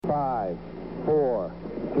5, 4,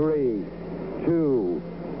 3, 2,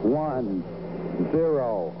 1,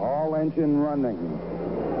 0. All engine running.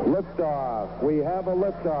 Liftoff. We have a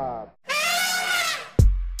liftoff.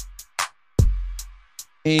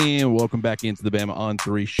 And welcome back into the Bama on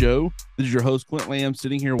 3 show. This is your host, Clint Lamb,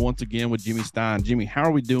 sitting here once again with Jimmy Stein. Jimmy, how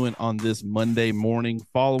are we doing on this Monday morning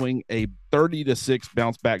following a 30-6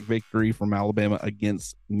 bounce-back victory from Alabama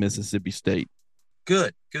against Mississippi State?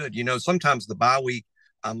 Good. You know, sometimes the bye week,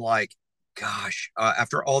 I'm like, gosh,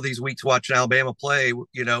 after all these weeks watching Alabama play,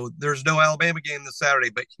 you know, there's no Alabama game this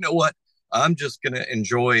Saturday. But you know what? I'm just going to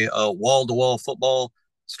enjoy wall-to-wall football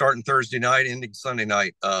starting Thursday night, ending Sunday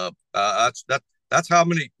night. That's how I'm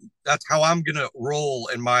going to roll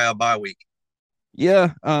in my bye week.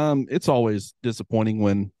 Yeah, it's always disappointing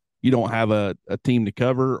when you don't have a team to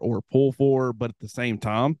cover or pull for, but at the same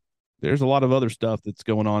time, there's a lot of other stuff that's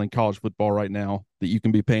going on in college football right now that you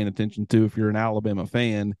can be paying attention to if you're an Alabama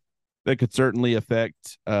fan that could certainly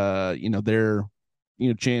affect, their,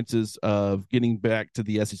 chances of getting back to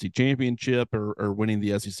the SEC championship or winning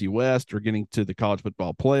the SEC West or getting to the college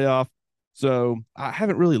football playoff. So I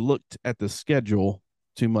haven't really looked at the schedule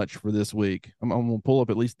too much for this week. I'm going to pull up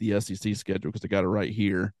at least the SEC schedule because I got it right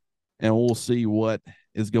here, and we'll see what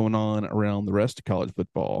is going on around the rest of college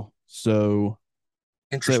football. So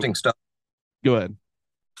interesting stuff. Go ahead.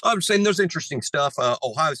 I'm saying there's interesting stuff.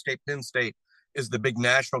 Ohio State, Penn State is the big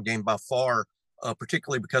national game by far,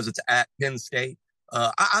 particularly because it's at Penn State.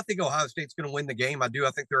 I think Ohio State's going to win the game. I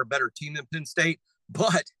think they're a better team than Penn State,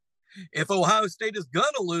 but if Ohio State is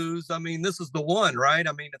going to lose, I mean, this is the one, right?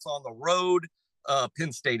 I mean, it's on the road.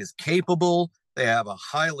 Penn State is capable. They have a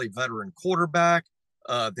highly veteran quarterback.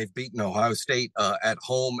 They've beaten Ohio State at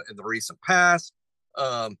home in the recent past.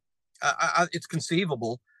 It's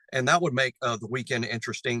conceivable, and that would make the weekend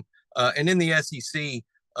interesting. And in the SEC,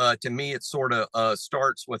 to me, it sort of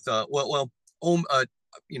starts with,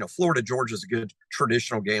 Florida, Georgia is a good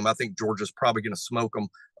traditional game. I think Georgia's probably going to smoke them.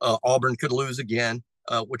 Auburn could lose again.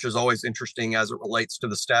 Which is always interesting as it relates to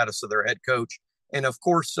the status of their head coach. And of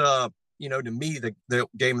course, to me, the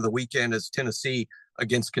game of the weekend is Tennessee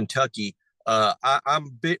against Kentucky.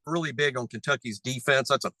 I'm really big on Kentucky's defense.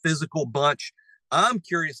 That's a physical bunch. I'm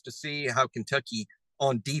curious to see how Kentucky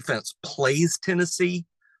on defense plays Tennessee.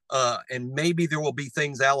 And maybe there will be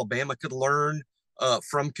things Alabama could learn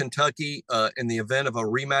from Kentucky in the event of a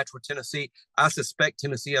rematch with Tennessee. I suspect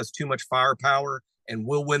Tennessee has too much firepower and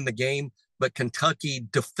will win the game. But Kentucky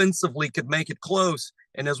defensively could make it close.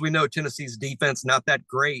 And as we know, Tennessee's defense, not that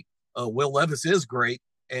great. Will Levis is great,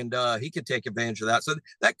 and he could take advantage of that. So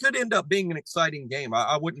that could end up being an exciting game.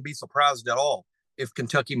 I wouldn't be surprised at all if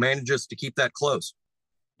Kentucky manages to keep that close.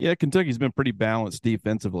 Yeah, Kentucky's been pretty balanced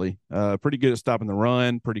defensively. Pretty good at stopping the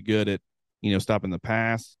run, pretty good at, stopping the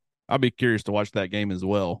pass. I'll be curious to watch that game as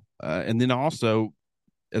well. And then also,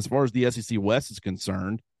 as far as the SEC West is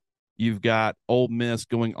concerned, you've got Ole Miss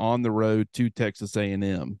going on the road to Texas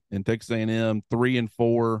A&M, and Texas A&M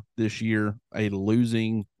 3-4 this year, a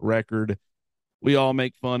losing record. We all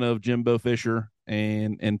make fun of Jimbo Fisher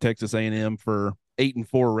and Texas A&M for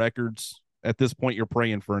 8-4 records. At this point, you're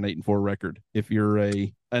praying for an 8-4 record if you're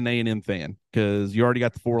an A&M fan, because you already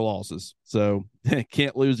got the 4 losses. So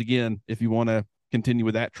can't lose again if you want to continue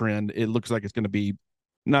with that trend. It looks like it's going to be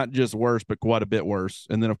not just worse, but quite a bit worse.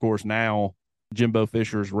 And then, of course, now Jimbo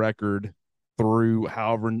Fisher's record through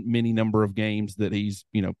however many number of games that he's,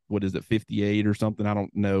 58 or something. I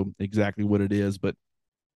don't know exactly what it is, but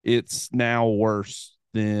it's now worse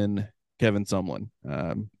than Kevin Sumlin.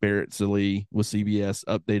 Barrett Sallee with CBS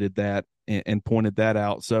updated that and pointed that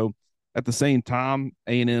out. So at the same time,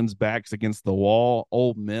 A&M's back's against the wall.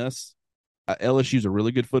 Ole Miss, LSU's a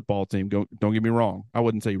really good football team. Don't get me wrong. I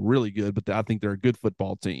wouldn't say really good, but I think they're a good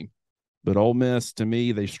football team. But Ole Miss, to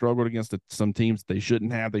me, they struggled against some teams they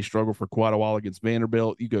shouldn't have. They struggled for quite a while against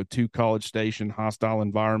Vanderbilt. You go to College Station, hostile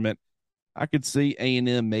environment. I could see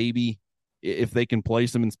A&M maybe, if they can play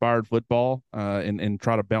some inspired football and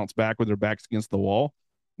try to bounce back with their backs against the wall,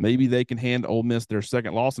 maybe they can hand Ole Miss their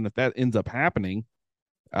second loss. And if that ends up happening,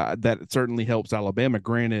 that certainly helps Alabama.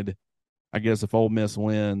 Granted, I guess if Ole Miss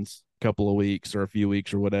wins a couple of weeks or a few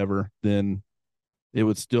weeks or whatever, then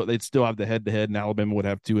they'd still have the head-to-head, and Alabama would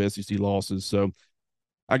have 2 SEC losses. So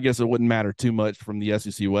I guess it wouldn't matter too much from the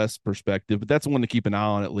SEC West perspective, but that's one to keep an eye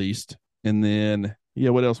on at least. And then,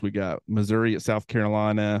 what else we got? Missouri at South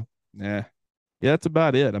Carolina. Yeah, that's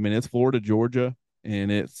about it. I mean, it's Florida, Georgia, and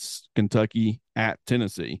it's Kentucky at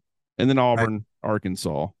Tennessee. And then Auburn,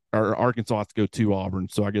 Arkansas. Or Arkansas has to go to Auburn,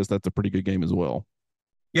 so I guess that's a pretty good game as well.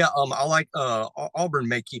 Yeah, I like Auburn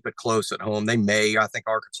may keep it close at home. They may. I think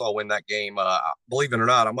Arkansas will win that game. Believe it or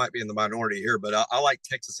not, I might be in the minority here, but I like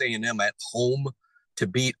Texas A&M at home to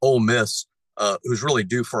beat Ole Miss, who's really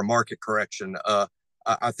due for a market correction.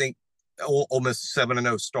 I think Ole Miss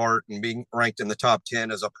 7-0 start and being ranked in the top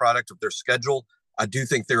 10 is a product of their schedule. I do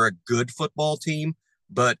think they're a good football team,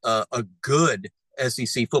 but a good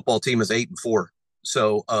SEC football team is 8-4.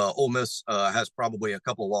 So Ole Miss has probably a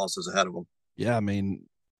couple of losses ahead of them. Yeah, I mean,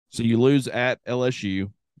 so you lose at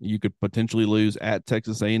LSU, you could potentially lose at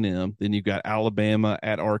Texas A&M. Then you've got Alabama,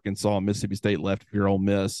 at Arkansas, and Mississippi State left if you're Ole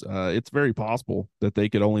Miss. It's very possible that they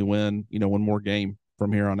could only win, one more game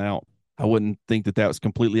from here on out. I wouldn't think that was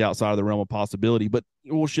completely outside of the realm of possibility, but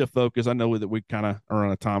we'll shift focus. I know that we kind of are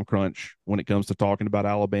on a time crunch when it comes to talking about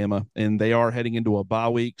Alabama, and they are heading into a bye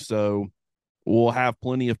week, so we'll have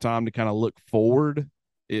plenty of time to kind of look forward.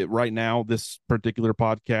 Right now, this particular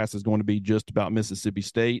podcast is going to be just about Mississippi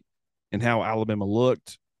State and how Alabama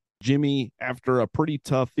looked. Jimmy, after a pretty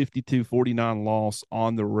tough 52-49 loss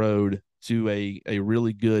on the road to a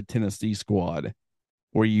really good Tennessee squad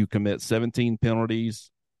where you commit 17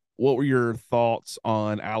 penalties, what were your thoughts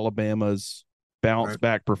on Alabama's bounce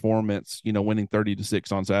back performance, winning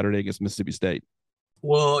 30-6 on Saturday against Mississippi State?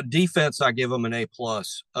 Well, defense, I give them an A+.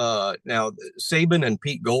 Now, Saban and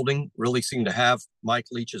Pete Golding really seem to have Mike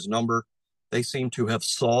Leach's number. They seem to have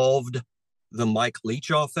solved the Mike Leach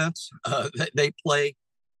offense. They play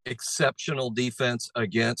exceptional defense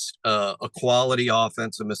against a quality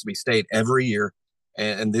offense in Mississippi State every year,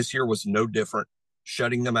 and this year was no different,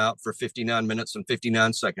 shutting them out for 59 minutes and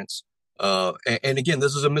 59 seconds. And again,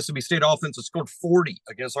 this is a Mississippi State offense that scored 40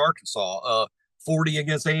 against Arkansas, 40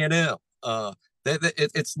 against A&M.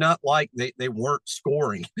 It's not like they weren't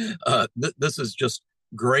scoring. This is just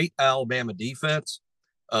great Alabama defense.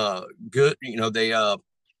 Good, they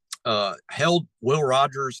held Will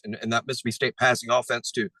Rogers and that Mississippi State passing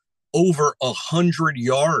offense to over 100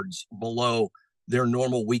 yards below their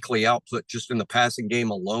normal weekly output just in the passing game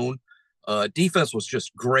alone. Defense was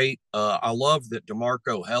just great. I love that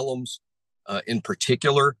DeMarco Hellams, in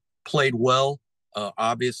particular, played well.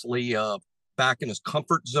 Obviously, back in his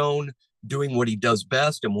comfort zone, doing what he does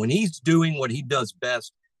best. And when he's doing what he does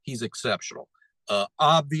best, he's exceptional.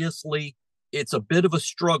 Obviously, it's a bit of a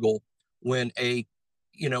struggle when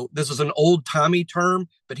this is an old timey term,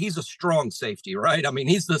 but he's a strong safety, right? I mean,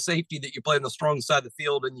 he's the safety that you play on the strong side of the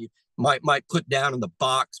field and you might put down in the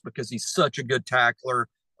box because he's such a good tackler,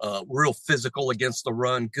 real physical against the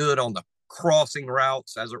run, good on the crossing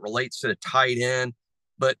routes as it relates to the tight end.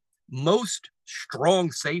 But most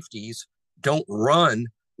strong safeties don't run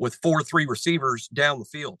with 4-3 receivers down the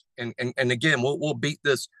field. And again, we'll beat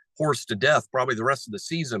this horse to death probably the rest of the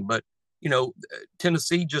season. But,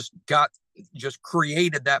 Tennessee just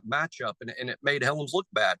created that matchup and it made Hellams look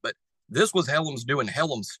bad. But this was Hellams doing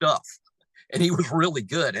Hellams stuff. And he was really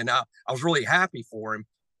good. And I was really happy for him.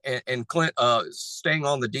 And Clint, staying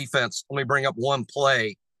on the defense, let me bring up one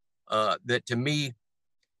play that to me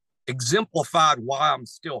exemplified why I'm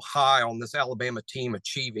still high on this Alabama team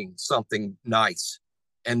achieving something nice.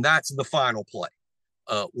 And that's the final play.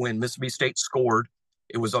 When Mississippi State scored,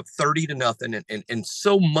 it was up 30-0. And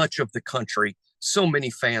so much of the country, so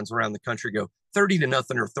many fans around the country go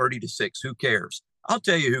 30-0 or 30-6. Who cares? I'll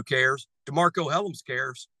tell you who cares. DeMarco Hellams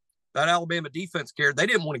cares. That Alabama defense cared. They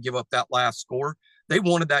didn't want to give up that last score. They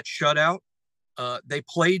wanted that shutout. They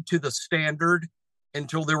played to the standard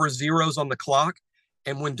until there were zeros on the clock.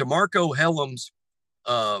 And when DeMarco Hellams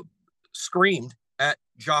screamed at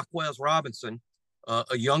Jacquez Robinson,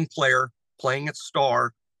 a young player playing at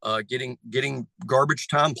star, getting garbage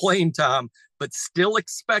time playing time, but still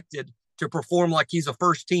expected to perform like he's a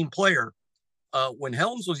first-team player. When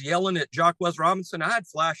Hellams was yelling at Jacquez Robinson, I had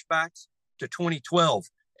flashbacks to 2012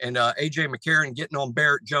 and A.J. McCarron getting on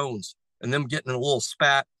Barrett Jones and them getting a little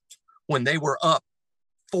spat when they were up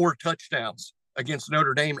 4 touchdowns against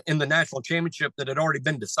Notre Dame in the national championship that had already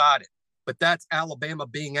been decided. But that's Alabama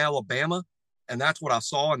being Alabama, and that's what I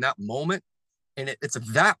saw in that moment. And it's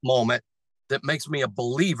that moment that makes me a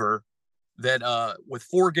believer that with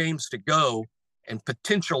 4 games to go and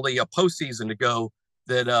potentially a postseason to go,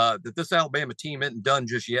 that this Alabama team isn't done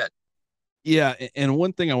just yet. Yeah, and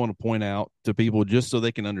one thing I want to point out to people just so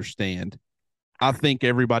they can understand, I think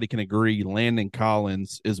everybody can agree Landon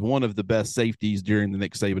Collins is one of the best safeties during the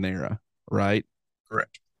Nick Saban era, right?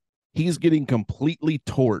 Correct. He's getting completely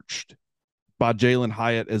torched by Jalen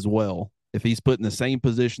Hyatt as well if he's put in the same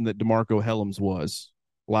position that DeMarco Hellams was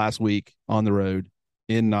last week on the road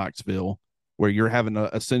in Knoxville, where you're having a,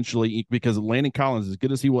 essentially, because Landon Collins, as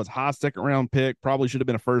good as he was, high second-round pick, probably should have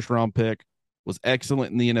been a first-round pick. was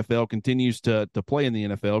excellent in the NFL, continues to play in the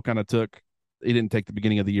NFL. He didn't take the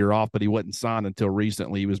beginning of the year off, but he wasn't signed until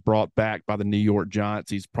recently. He was brought back by the New York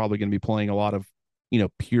Giants. He's probably going to be playing a lot of,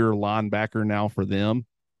 pure linebacker now for them.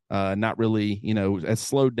 Not really, has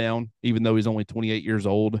slowed down, even though he's only 28 years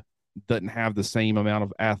old, doesn't have the same amount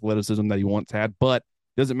of athleticism that he once had, but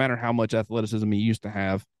doesn't matter how much athleticism he used to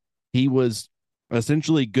have. He was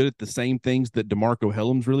essentially good at the same things that DeMarco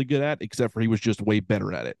Hellum's really good at, except for he was just way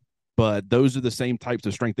better at it. But those are the same types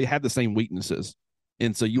of strength. They had the same weaknesses.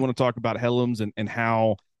 And so you want to talk about Hellum's and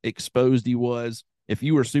how exposed he was. If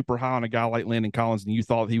you were super high on a guy like Landon Collins and you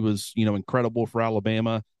thought he was, incredible for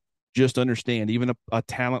Alabama, just understand even a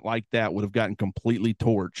talent like that would have gotten completely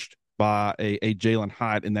torched by a Jalin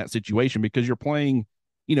Hyatt in that situation, because you're playing,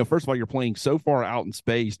 first of all, you're playing so far out in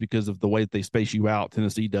space because of the way that they space you out,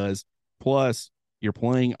 Tennessee does. Plus, you're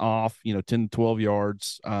playing off, 10 to 12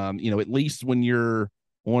 yards. At least when you're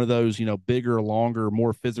one of those, bigger, longer,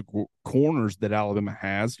 more physical corners that Alabama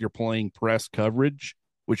has, you're playing press coverage,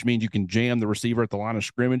 which means you can jam the receiver at the line of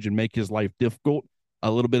scrimmage and make his life difficult.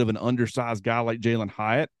 A little bit of an undersized guy like Jalin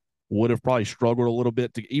Hyatt would have probably struggled a little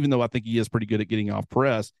bit even though I think he is pretty good at getting off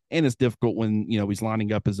press, and it's difficult when, he's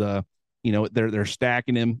lining up as they're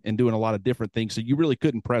stacking him and doing a lot of different things. So you really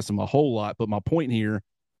couldn't press him a whole lot. But my point here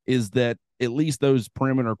is that at least those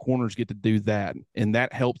perimeter corners get to do that. And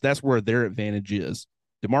that helps. That's where their advantage is.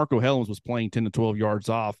 DeMarco Hellums was playing 10 to 12 yards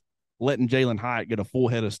off, letting Jalin Hyatt get a full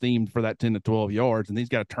head of steam for that 10 to 12 yards, and he's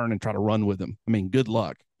got to turn and try to run with him. I mean, good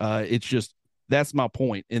luck. It's just, that's my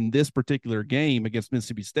point. In this particular game against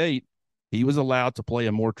Mississippi State, he was allowed to play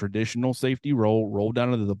a more traditional safety role, roll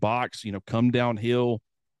down into the box, come downhill,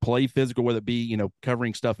 play physical, whether it be,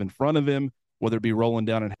 covering stuff in front of him, whether it be rolling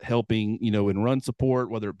down and helping, in run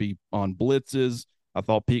support, whether it be on blitzes. I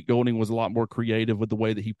thought Pete Golding was a lot more creative with the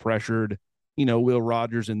way that he pressured Will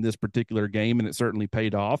Rogers in this particular game, and it certainly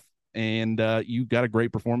paid off. And you got a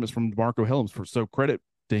great performance from DeMarco Hellums. So credit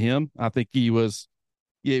to him. I think he was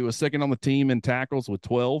second on the team in tackles with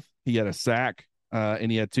 12. He had a sack,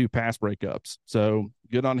 and he had 2 pass breakups. So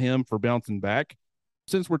good on him for bouncing back.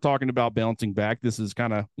 Since we're talking about bouncing back, this is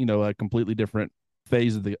kind of, a completely different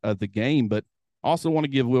phase of the game, but also want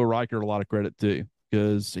to give Will Riker a lot of credit too,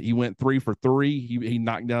 because he went 3 for 3. He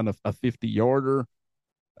knocked down a 50-yarder.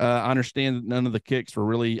 I understand that none of the kicks were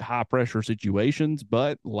really high pressure situations,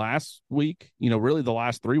 but last week, really the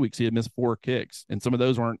last 3 weeks, he had missed 4 kicks, and some of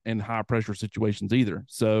those weren't in high pressure situations either.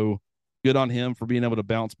 So good on him for being able to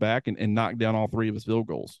bounce back and knock down all 3 of his field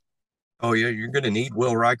goals. Oh yeah, you're going to need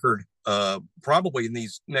Will Riker probably in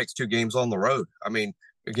these next 2 games on the road. I mean,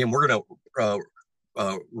 again, we're going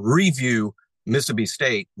to review Mississippi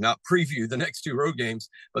State, not preview the next 2 road games.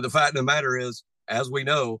 But the fact of the matter is, as we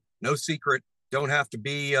know, no secret, don't have to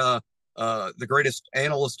be the greatest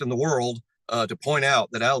analyst in the world to point out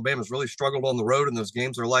that Alabama's really struggled on the road, and those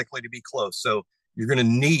games are likely to be close. So you're going to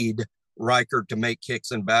need Riker to make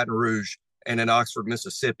kicks in Baton Rouge and in Oxford,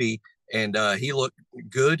 Mississippi. And he looked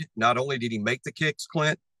good. Not only did he make the kicks,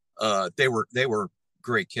 Clint, they were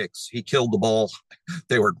great kicks. He killed the ball.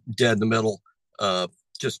 They were dead in the middle.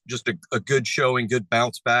 Just a good showing, good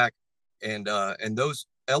bounce back. And those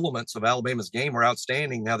elements of Alabama's game were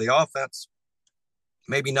outstanding. Now the offense,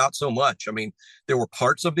 maybe not so much. I mean, there were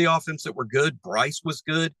parts of the offense that were good. Bryce was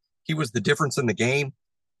good. He was the difference in the game,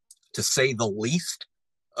 to say the least.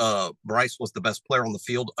 Bryce was the best player on the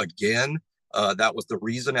field again. That was the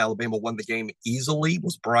reason Alabama won the game easily,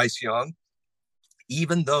 was Bryce Young,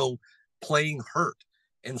 even though playing hurt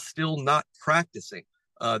and still not practicing.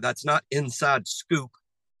 That's not inside scoop.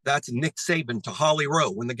 That's Nick Saban to Holly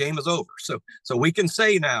Rowe when the game is over. So we can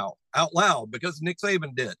say now out loud, because Nick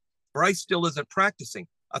Saban did, Bryce still isn't practicing.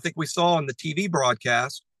 I think we saw on the TV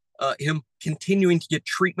broadcast him continuing to get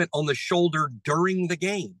treatment on the shoulder during the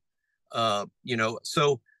game.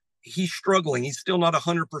 So he's struggling. He's still not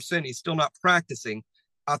 100%. He's still not practicing.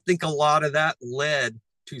 I think a lot of that led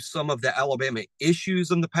to some of the Alabama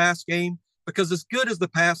issues in the pass game, because as good as the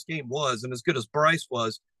pass game was and as good as Bryce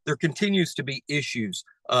was, there continues to be issues.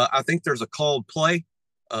 I think there's a called play.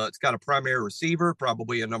 It's got a primary receiver,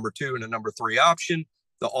 probably a number 2 and a number 3 option.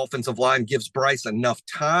 The offensive line gives Bryce enough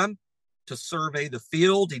time to survey the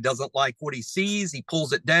field. He doesn't like what he sees. He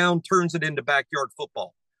pulls it down, turns it into backyard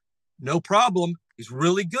football. No problem. He's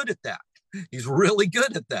really good at that. He's really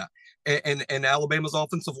good at that. And Alabama's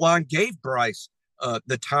offensive line gave Bryce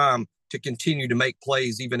the time to continue to make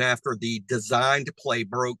plays even after the designed play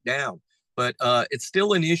broke down. But it's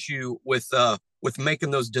still an issue with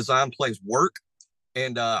making those design plays work.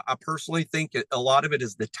 And I personally think a lot of it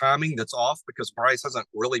is the timing that's off, because Bryce hasn't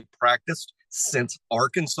really practiced since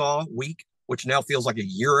Arkansas week, which now feels like a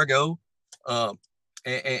year ago.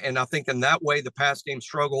 And I think in that way, the pass game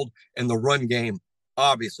struggled and the run game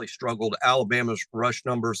obviously struggled. Alabama's rush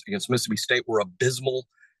numbers against Mississippi State were abysmal,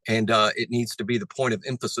 and it needs to be the point of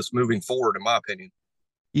emphasis moving forward, in my opinion.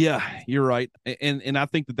 Yeah, you're right. And I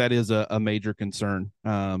think that is a major concern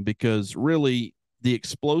because really the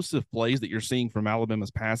explosive plays that you're seeing from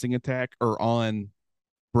Alabama's passing attack are on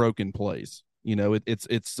broken plays. You know,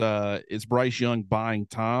 it's Bryce Young buying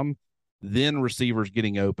time, then receivers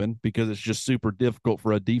getting open because it's just super difficult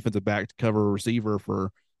for a defensive back to cover a receiver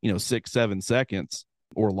for, 6-7 seconds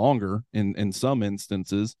or longer in some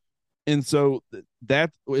instances. And so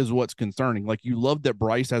that is what's concerning. Like, you love that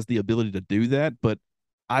Bryce has the ability to do that, but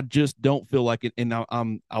I just don't feel like it. And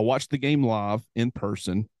I watched the game live in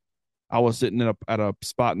person. I was sitting at a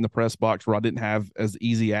spot in the press box where I didn't have as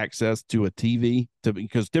easy access to a TV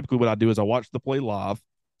because typically what I do is I watch the play live,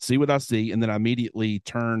 see what I see, and then I immediately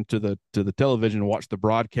turn to the television and watch the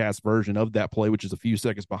broadcast version of that play, which is a few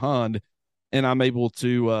seconds behind, and I'm able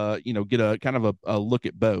to get a kind of a look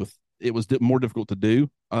at both. It was more difficult to do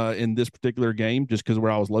in this particular game just because of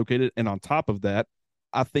where I was located, and on top of that,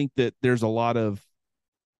 I think that there's a lot of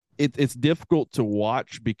it's difficult to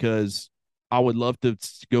watch because I would love to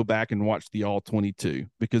go back and watch the all 22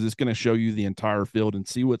 because it's going to show you the entire field and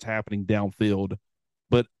see what's happening downfield.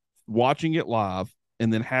 But watching it live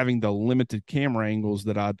and then having the limited camera angles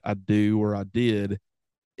that I do or I did,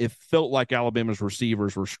 it felt like Alabama's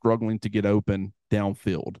receivers were struggling to get open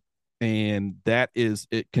downfield. And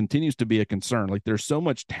it continues to be a concern. Like, there's so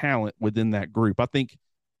much talent within that group. I think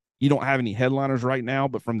you don't have any headliners right now,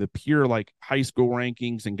 but from the pure like high school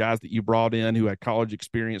rankings and guys that you brought in who had college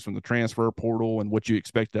experience from the transfer portal and what you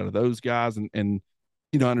expect out of those guys. And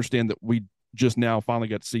understand that we just now finally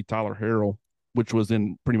got to see Tyler Harrell, which was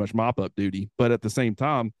in pretty much mop up duty. But at the same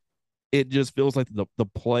time, it just feels like the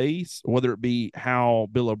plays, whether it be how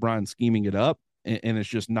Bill O'Brien's scheming it up and it's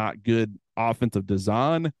just not good offensive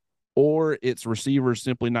design, or it's receivers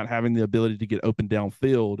simply not having the ability to get open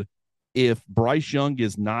downfield. If Bryce Young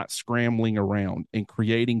is not scrambling around and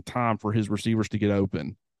creating time for his receivers to get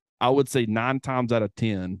open, I would say 9 times out of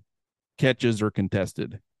 10 catches are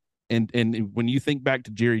contested. And when you think back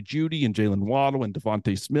to Jerry Jeudy and Jalen Waddle and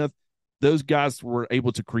Devontae Smith, those guys were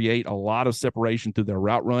able to create a lot of separation through their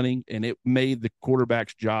route running, and it made the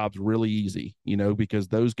quarterback's jobs really easy, because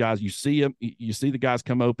those guys, you see the guys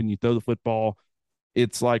come open, you throw the football.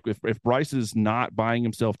 It's like if Bryce is not buying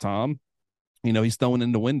himself time, he's throwing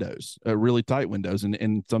into windows, really tight windows,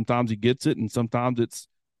 and sometimes he gets it, and sometimes it's,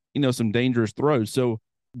 some dangerous throws. So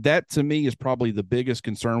that to me is probably the biggest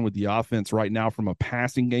concern with the offense right now from a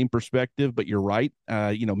passing game perspective. But you're right.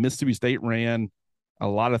 Mississippi State ran a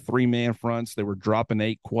lot of 3-man fronts. They were dropping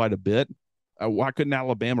 8 quite a bit. Why couldn't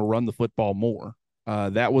Alabama run the football more?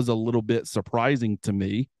 That was a little bit surprising to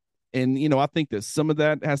me. And, I think that some of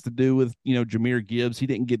that has to do with, Jahmyr Gibbs. He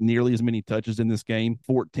didn't get nearly as many touches in this game,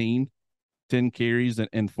 14. 10 carries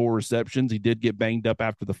and 4 receptions. He did get banged up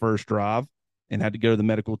after the first drive and had to go to the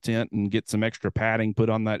medical tent and get some extra padding put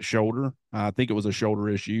on that shoulder. I think it was a shoulder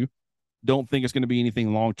issue. Don't think it's going to be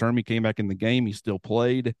anything long-term. He came back in the game. He still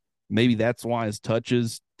played. Maybe that's why his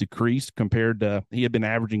touches decreased compared to he had been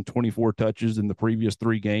averaging 24 touches in the previous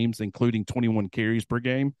 3 games, including 21 carries per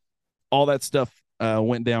game. All that stuff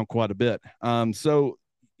went down quite a bit. So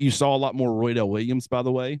you saw a lot more Roydell Williams, by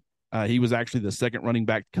the way. He was actually the second running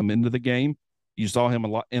back to come into the game. You saw him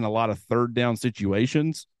in a lot of third down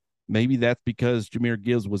situations. Maybe that's because Jahmyr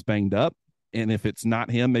Gibbs was banged up. And if it's not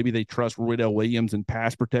him, maybe they trust Roydell Williams in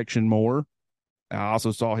pass protection more. I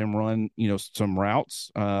also saw him run, some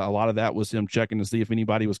routes. A lot of that was him checking to see if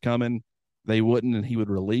anybody was coming. They wouldn't, and he would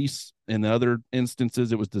release. In the other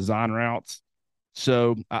instances, it was design routes.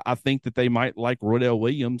 So I think that they might like Roydell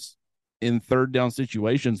Williams in third down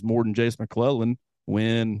situations more than Jase McClellan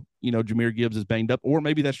when, Jahmyr Gibbs is banged up, or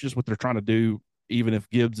maybe that's just what they're trying to do, even if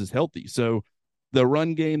Gibbs is healthy. So the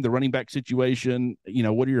run game, the running back situation,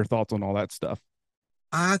 what are your thoughts on all that stuff?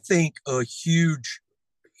 I think a huge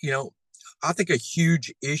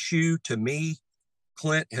issue to me,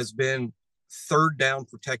 Clint, has been third down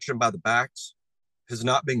protection by the backs has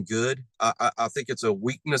not been good. I think it's a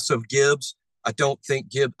weakness of Gibbs. I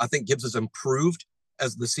think Gibbs has improved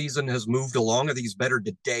as the season has moved along. I think he's better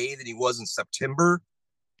today than he was in September.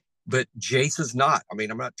 But Jase is not. I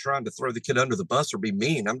mean, I'm not trying to throw the kid under the bus or be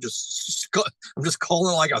mean. I'm just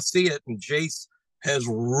calling it like I see it. And Jase has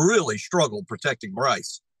really struggled protecting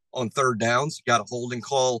Bryce on third downs. He got a holding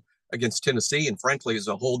call against Tennessee, and frankly, is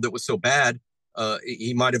a hold that was so bad,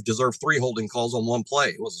 he might have deserved 3 holding calls on one play.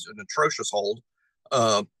 It was an atrocious hold.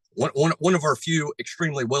 One of our few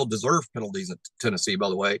extremely well-deserved penalties in Tennessee, by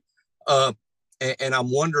the way. And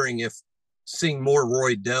I'm wondering if seeing more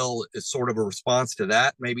Roy Dell is sort of a response to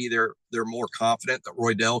that. Maybe they're more confident that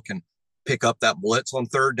Roy Dell can pick up that blitz on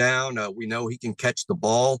third down. We know he can catch the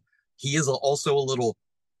ball. He is also a little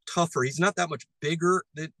tougher. He's not that much bigger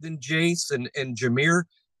than Jace and Jameer,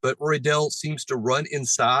 but Roy Dell seems to run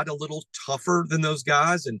inside a little tougher than those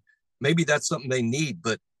guys, and maybe that's something they need.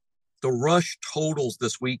 But the rush totals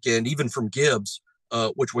this weekend, even from Gibbs,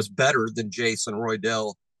 which was better than Jace and Roy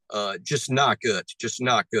Dell, just not good,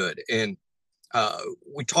 And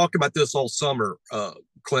we talked about this all summer,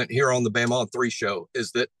 Clint, here on the Bama on 3 show,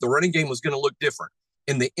 is that the running game was going to look different.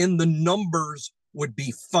 And the numbers would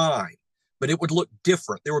be fine, but it would look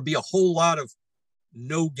different. There would be a whole lot of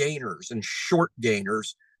no gainers and short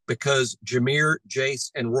gainers because Jameer,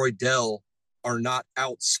 Jace, and Roy Dell are not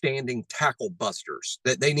outstanding tackle busters.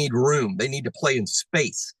 That they need room. They need to play in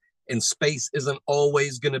space, and space isn't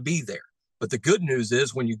always going to be there. But the good news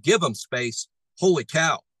is when you give them space, holy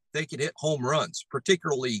cow, they can hit home runs,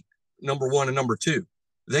 particularly number 1 and number 2.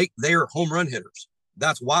 They're home run hitters.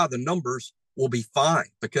 That's why the numbers will be fine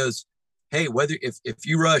because, hey, whether if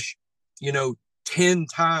you rush, 10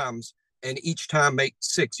 times and each time make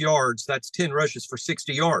 6 yards, that's 10 rushes for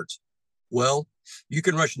 60 yards. Well, you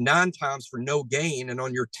can rush 9 times for no gain, and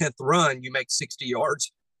on your 10th run, you make 60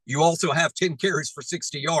 yards. You also have 10 carries for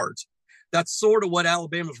 60 yards. That's sort of what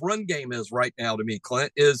Alabama's run game is right now to me,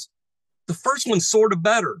 Clint, is the first one's sort of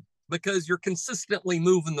better because you're consistently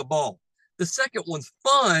moving the ball. The second one's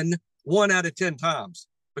fun 1 out of 10 times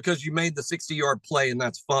because you made the 60-yard play, and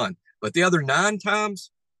that's fun. But the other 9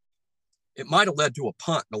 times, it might have led to a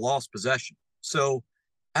punt and a lost possession. So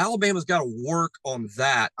Alabama's got to work on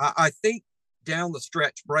that. I think down the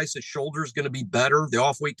stretch, Bryce's shoulder is going to be better. The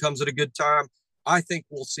off week comes at a good time. I think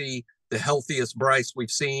we'll see the healthiest Bryce we've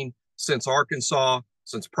seen since Arkansas,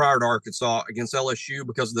 since prior to Arkansas against LSU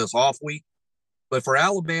because of this off week. But for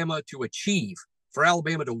Alabama to achieve, for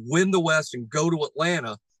Alabama to win the West and go to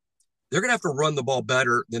Atlanta, they're going to have to run the ball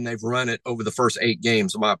better than they've run it over the first 8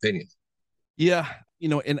 games, in my opinion. Yeah,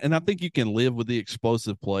 and I think you can live with the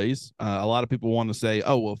explosive plays. A lot of people want to say,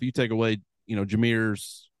 oh, well, if you take away,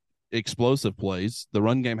 Jameer's explosive plays, the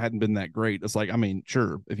run game hadn't been that great. It's like, I mean,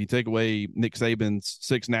 sure, if you take away Nick Saban's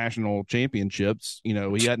 6 national championships, he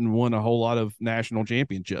hadn't won a whole lot of national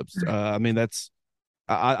championships. I mean,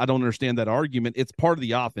 I don't understand that argument. It's part of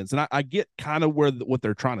the offense. And I get kind of what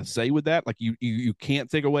they're trying to say with that. Like you can't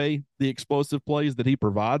take away the explosive plays that he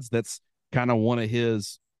provides. That's kind of one of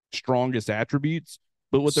his strongest attributes.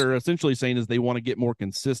 But what they're essentially saying is they want to get more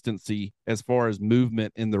consistency as far as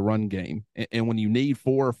movement in the run game. And when you need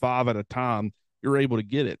 4 or 5 at a time, you're able to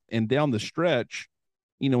get it. And down the stretch,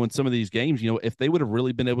 in some of these games, if they would have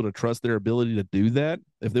really been able to trust their ability to do that,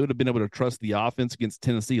 if they would have been able to trust the offense against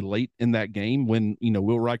Tennessee late in that game when,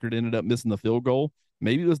 Will Reichard ended up missing the field goal,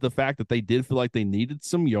 maybe it was the fact that they did feel like they needed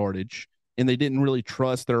some yardage and they didn't really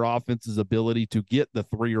trust their offense's ability to get the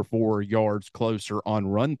 3 or 4 yards closer on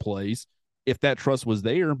run plays. If that trust was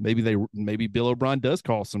there, maybe Bill O'Brien does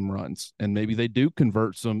call some runs and maybe they do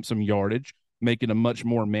convert some yardage, make it a much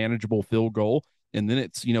more manageable field goal. And then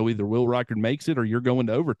it's, either Will Reichard makes it or you're going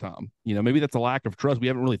to overtime. Maybe that's a lack of trust. We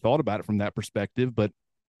haven't really thought about it from that perspective, but,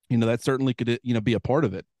 that certainly could, be a part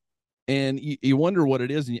of it. And you wonder what it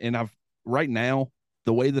is. And right now,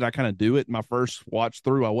 the way that I kind of do it, my first watch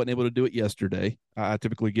through, I wasn't able to do it yesterday. I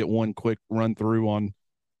typically get one quick run through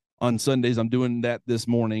on Sundays. I'm doing that this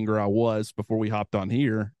morning, or I was before we hopped on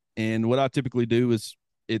here. And what I typically do is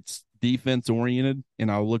it's defense oriented,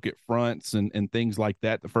 and I'll look at fronts and things like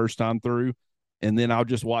that the first time through. And then I'll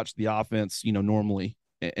just watch the offense, normally,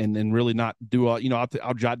 and then really not do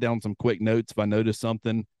I'll jot down some quick notes if I notice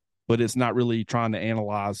something, but it's not really trying to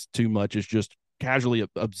analyze too much. It's just casually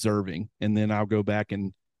observing. And then I'll go back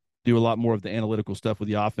and do a lot more of the analytical stuff with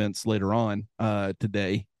the offense later on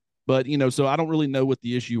today. But, so I don't really know what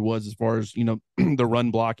the issue was as far as, the run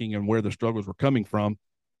blocking and where the struggles were coming from.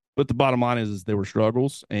 But the bottom line is there were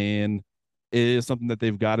struggles, and it is something that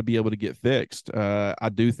they've got to be able to get fixed. I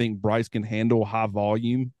do think Bryce can handle high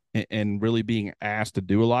volume and really being asked to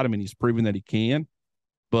do a lot. I mean, he's proven that he can.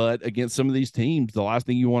 But against some of these teams, the last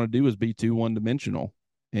thing you want to do is be too one-dimensional.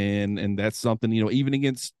 And that's something, even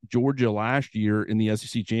against Georgia last year in the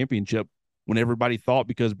SEC championship, when everybody thought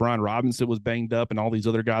because Brian Robinson was banged up and all these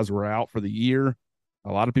other guys were out for the year,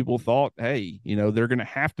 a lot of people thought, hey, they're going to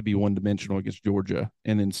have to be one-dimensional against Georgia.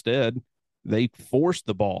 And instead, they forced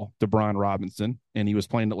the ball to Brian Robinson, and he was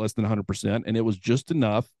playing at less than 100%, and it was just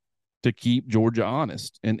enough to keep Georgia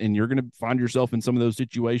honest. And you're going to find yourself in some of those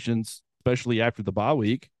situations, especially after the bye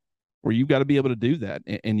week, where you've got to be able to do that,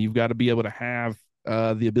 and you've got to be able to have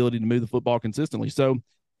the ability to move the football consistently. So,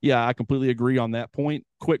 yeah, I completely agree on that point.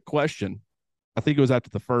 Quick question. I think it was after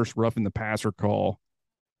the first roughing the passer call,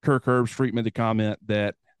 Kirk Herbstreit made the comment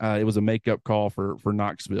that it was a makeup call for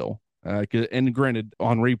Knoxville. And granted,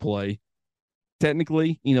 on replay,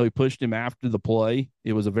 technically, he pushed him after the play.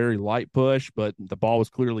 It was a very light push, but the ball was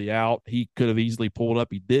clearly out. He could have easily pulled up.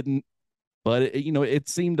 He didn't. But, it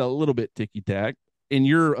seemed a little bit ticky-tack. In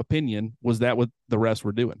your opinion, was that what the refs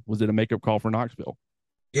were doing? Was it a makeup call for Knoxville?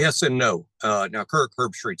 Yes and no. Now, Kirk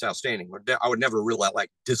Herbstreit's outstanding. I would never really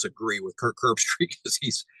disagree with Kirk Herbstreit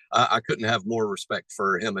because I couldn't have more respect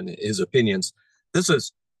for him and his opinions.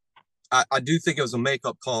 I do think it was a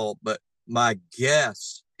makeup call, but my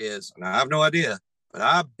guess is, and I have no idea, but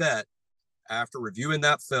I bet after reviewing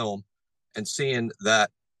that film and seeing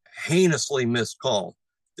that heinously missed call,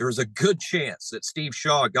 there was a good chance that Steve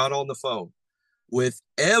Shaw got on the phone with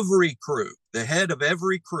every crew, the head of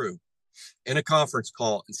every crew, in a conference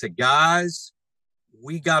call and said, guys,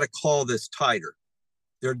 we got to call this tighter.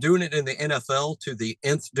 They're doing it in the NFL to the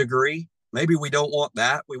nth degree. Maybe we don't want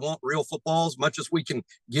that. We want real football as much as we can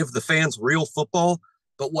give the fans real football.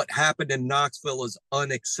 But what happened in Knoxville is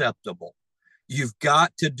unacceptable. You've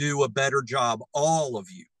got to do a better job, all of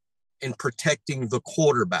you, in protecting the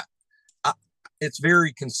quarterback. It's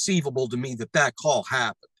very conceivable to me that call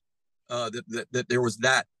happened, that there was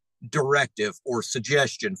that directive or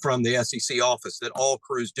suggestion from the SEC office that all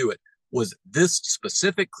crews do it. Was this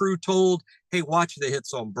specific crew told, hey, watch the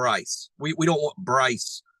hits on Bryce? We don't want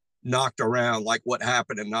Bryce knocked around like what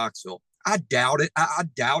happened in Knoxville. I doubt it. I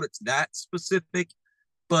doubt it's that specific,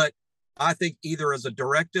 but I think either as a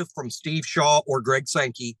directive from Steve Shaw or Greg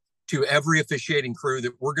Sankey to every officiating crew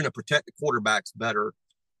that we're going to protect the quarterbacks better,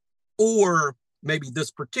 or maybe this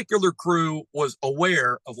particular crew was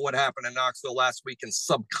aware of what happened in Knoxville last week and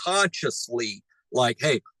subconsciously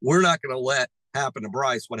hey, we're not going to let happen to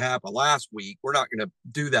Bryce what happened last week. We're not going to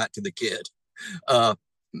do that to the kid.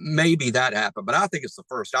 Maybe that happened, but I think it's the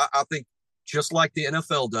first. I think just like the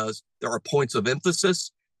NFL does, there are points of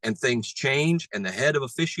emphasis and things change, and the head of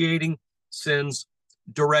officiating sends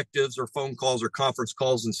directives or phone calls or conference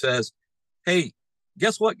calls and says, hey,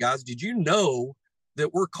 guess what, guys? Did you know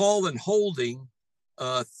that we're calling holding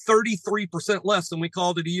 33% less than we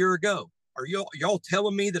called it a year ago? Are y'all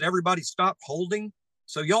telling me that everybody stopped holding?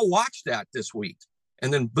 So y'all watch that this week.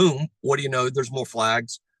 And then boom, what do you know? There's more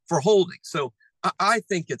flags for holding. So I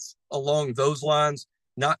think it's along those lines,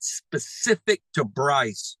 not specific to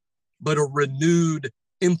Bryce, but a renewed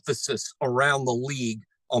emphasis around the league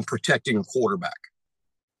on protecting a quarterback.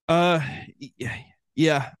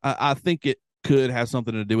 Yeah, I think it could have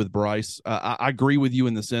something to do with Bryce. I agree with you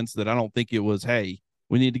in the sense that I don't think it was, hey,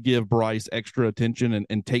 we need to give Bryce extra attention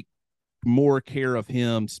and take more care of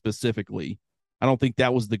him specifically. I don't think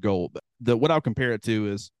that was the goal. What I'll compare it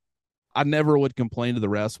to is I never would complain to the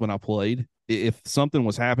refs when I played. If something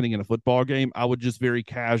was happening in a football game, I would just very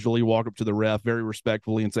casually walk up to the ref very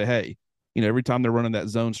respectfully and say, hey, every time they're running that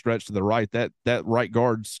zone stretch to the right, that right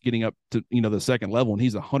guard's getting up to, the second level, and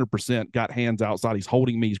he's 100% got hands outside. He's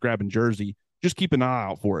holding me. He's grabbing jersey. Just keep an eye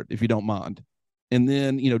out for it if you don't mind. And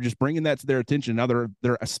then, just bringing that to their attention. Now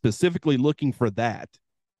they're specifically looking for that.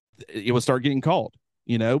 It would start getting called,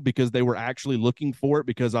 because they were actually looking for it,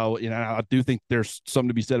 because I do think there's something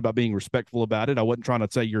to be said about being respectful about it. I wasn't trying to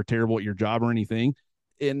say you're terrible at your job or anything.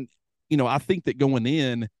 And, I think that going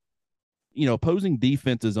in, opposing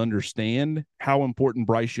defenses understand how important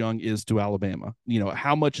Bryce Young is to Alabama.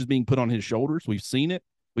 How much is being put on his shoulders. We've seen it.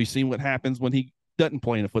 We've seen what happens when he doesn't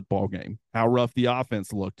play in a football game, how rough the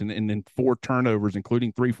offense looked, and then 4 turnovers,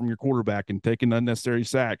 including 3 from your quarterback, and taking unnecessary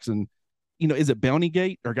sacks. And, is it bounty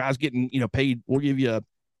gate? Or guys getting, paid, we'll give you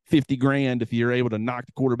 $50,000 if you're able to knock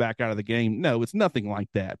the quarterback out of the game? No, it's nothing like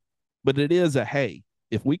that. But it is hey,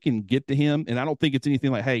 if we can get to him, and I don't think it's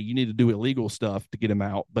anything like, hey, you need to do illegal stuff to get him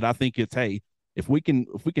out. But I think it's, hey, if we can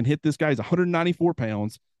hit this guy, he's 194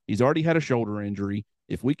 pounds. He's already had a shoulder injury.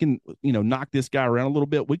 If we can, knock this guy around a little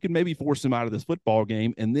bit, we can maybe force him out of this football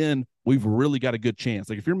game. And then we've really got a good chance.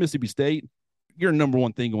 Like if you're Mississippi State, your number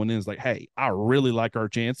one thing going in is hey, I really like our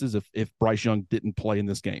chances if Bryce Young didn't play in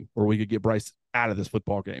this game, or we could get Bryce out of this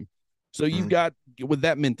football game. So you've got, with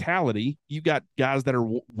that mentality, you've got guys that are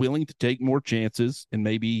willing to take more chances and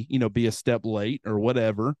maybe, be a step late or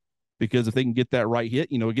whatever, because if they can get that right hit,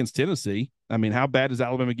 against Tennessee, I mean, how bad does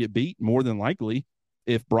Alabama get beat? More than likely,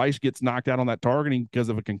 if Bryce gets knocked out on that targeting because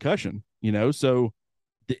of a concussion, So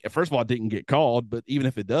first of all, it didn't get called, but even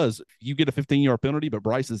if it does, you get a 15-yard penalty, but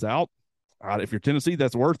Bryce is out. If you're Tennessee,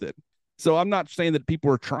 that's worth it. So I'm not saying that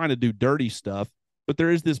people are trying to do dirty stuff, but there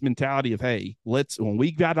is this mentality of, hey, when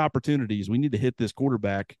we got opportunities, we need to hit this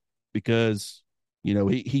quarterback because,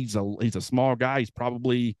 he's a small guy. He's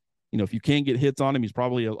probably if you can get hits on him, he's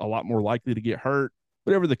probably a lot more likely to get hurt.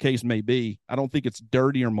 Whatever the case may be, I don't think it's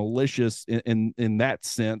dirty or malicious in that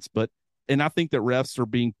sense. And I think that refs are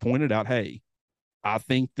being pointed out, hey, I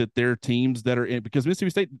think that there are teams that are in, because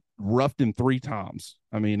Mississippi State roughed him 3 times.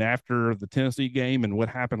 I mean, after the Tennessee game and what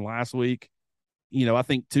happened last week, I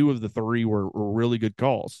think 2 of the 3 were really good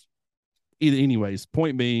calls. Anyways,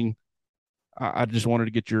 point being, I just wanted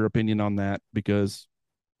to get your opinion on that, because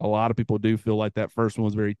a lot of people do feel like that first one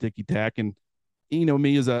was very ticky-tack. And,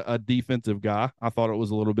 me as a defensive guy, I thought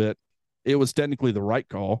it was technically the right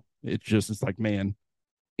call. It's like, man,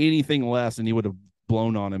 anything less and he would have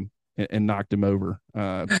blown on him and knocked him over.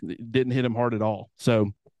 Didn't hit him hard at all.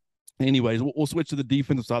 So anyways, we'll switch to the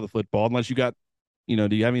defensive side of the football, unless you got, do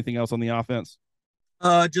you have anything else on the offense?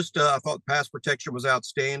 I thought pass protection was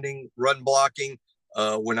outstanding. Run blocking.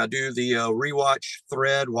 When I do the rewatch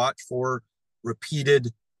thread, watch for repeated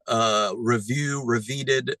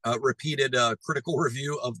repeated critical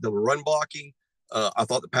review of the run blocking. I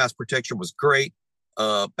thought the pass protection was great.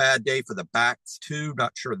 Bad day for the backs too.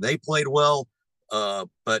 Not sure they played well.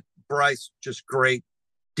 But Bryce just great.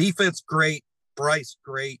 Defense great. Bryce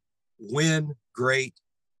great. Win great.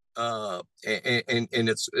 And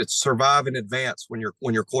it's survive and advance when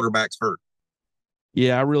your quarterback's hurt.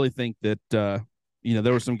 Yeah, I really think that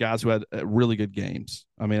there were some guys who had really good games.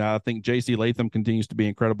 I mean, I think J.C. Latham continues to be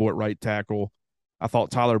incredible at right tackle. I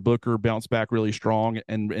thought Tyler Booker bounced back really strong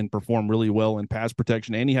and performed really well in pass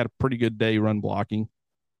protection, and he had a pretty good day run blocking.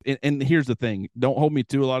 And here's the thing. Don't hold me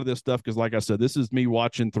to a lot of this stuff, because like I said, this is me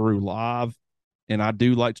watching through live, and I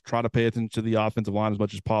do like to try to pay attention to the offensive line as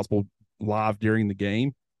much as possible live during the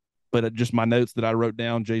game. But just my notes that I wrote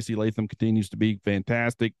down, J.C. Latham continues to be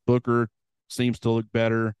fantastic. Booker seems to look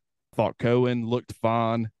better. Thought Cohen looked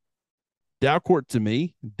fine. Dalcourt, to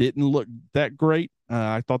me, didn't look that great.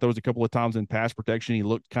 I thought there was a couple of times in pass protection he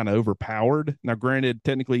looked kind of overpowered. Now, granted,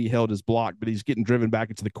 technically he held his block, but he's getting driven back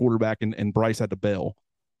into the quarterback, and Bryce had to bail.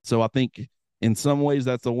 So I think in some ways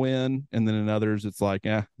that's a win, and then in others it's like,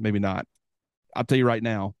 maybe not. I'll tell you right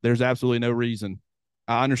now, there's absolutely no reason.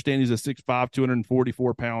 I understand he's a 6'5",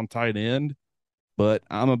 244-pound tight end, but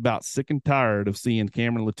I'm about sick and tired of seeing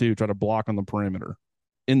Cameron Latou try to block on the perimeter.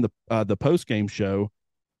 In the post-game show,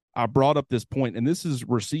 I brought up this point, and this is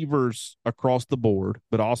receivers across the board,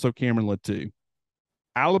 but also Cameron Latou.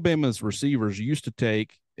 Alabama's receivers used to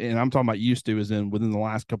take, and I'm talking about used to as in within the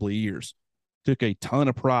last couple of years, took a ton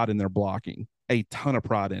of pride in their blocking, a ton of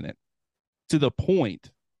pride in it, to the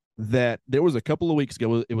point that there was a couple of weeks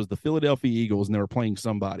ago, it was the Philadelphia Eagles, and they were playing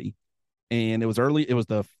somebody, and it was early. It was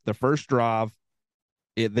the first drive.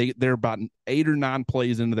 They're about 8 or 9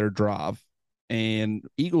 plays into their drive, and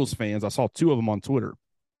Eagles fans, I saw 2 of them on Twitter,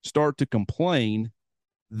 start to complain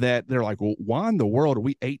that they're like, well, why in the world are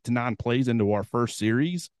we 8 to 9 plays into our first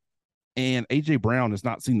series, and A.J. Brown has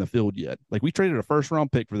not seen the field yet? Like, we traded a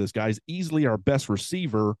first-round pick for this guy. He's easily our best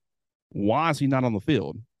receiver. Why is he not on the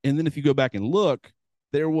field? And then if you go back and look,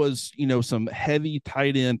 there was, some heavy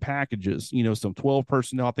tight end packages, some 12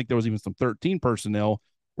 personnel. I think there was even some 13 personnel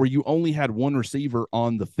where you only had one receiver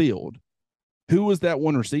on the field. Who was that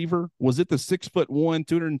one receiver? Was it the 6'1",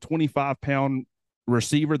 225-pound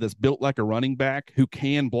receiver that's built like a running back who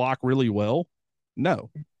can block really well? No,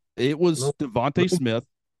 it was Devontae Smith,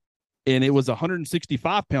 and it was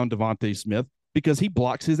 165-pound Devontae Smith, because he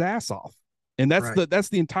blocks his ass off. And that's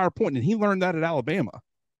the entire point. And he learned that at Alabama.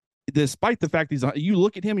 Despite the fact you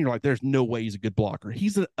look at him and you're like, there's no way he's a good blocker.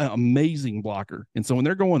 He's an amazing blocker. And so when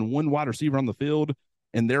they're going one wide receiver on the field,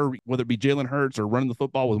 and whether it be Jalen Hurts or running the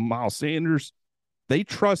football with Miles Sanders, they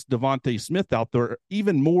trust Devontae Smith out there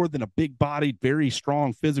even more than a big-bodied, very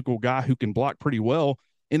strong physical guy who can block pretty well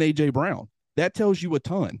in A.J. Brown. That tells you a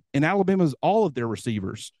ton. And Alabama's, all of their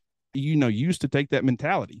receivers, used to take that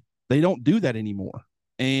mentality. They don't do that anymore.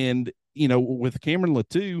 And, with Cameron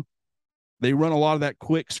Latou, they run a lot of that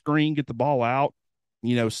quick screen, get the ball out,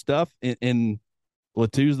 stuff. And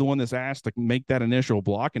Latou's the one that's asked to make that initial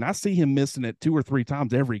block. And I see him missing it 2 or 3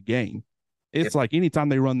 times every game. It's like anytime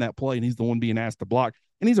they run that play and he's the one being asked to block,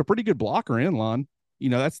 and he's a pretty good blocker in line.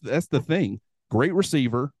 That's the thing. Great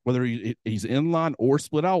receiver, whether he's in line or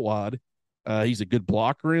split out wide. He's a good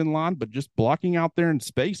blocker in line, but just blocking out there in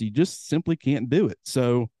space, he just simply can't do it.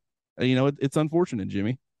 So, it's unfortunate,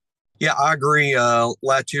 Jimmy. Yeah, I agree.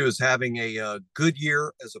 Latou is having a good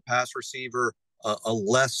year as a pass receiver, a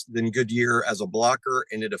less than good year as a blocker,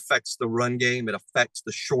 and it affects the run game. It affects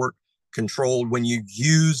the short controlled when you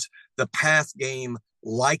use the pass game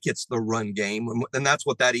like it's the run game. And that's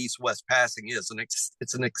what that east-west passing is.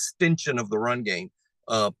 It's an extension of the run game.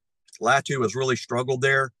 Latou has really struggled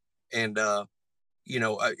there. And,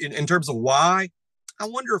 in terms of why, I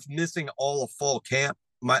wonder if missing all of fall camp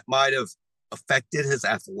might have affected his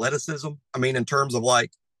athleticism. I mean, in terms of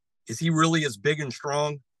like, is he really as big and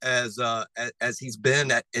strong as he's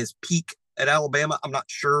been at his peak at Alabama? I'm not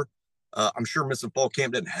sure. I'm sure missing fall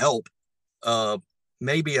camp didn't help.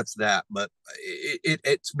 Maybe it's that, but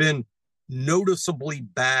it's been noticeably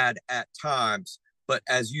bad at times. But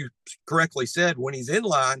as you correctly said, when he's in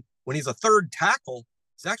line, when he's a third tackle,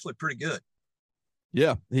 it's actually pretty good.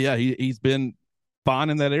 Yeah. He's been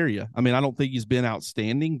fine in that area. I mean, I don't think he's been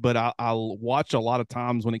outstanding, but I'll watch a lot of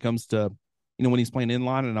times when it comes to, when he's playing in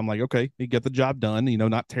line, and I'm like, okay, he got the job done,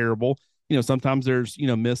 not terrible. Sometimes there's,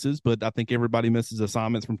 misses, but I think everybody misses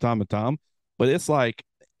assignments from time to time. But it's like,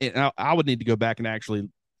 I would need to go back and actually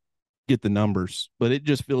get the numbers, but it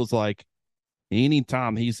just feels like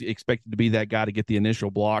anytime he's expected to be that guy to get the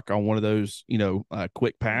initial block on one of those,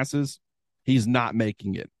 quick passes, he's not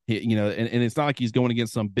making it. And it's not like he's going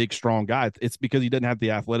against some big, strong guy. It's because he doesn't have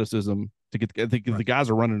the athleticism to get the guys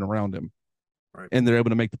are running around him, right, and they're able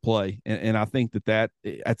to make the play. And I think that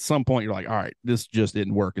at some point you're like, all right, this just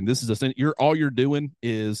didn't work. And this is all you're doing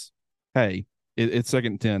is, hey, it's 2nd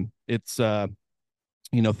and 10. It's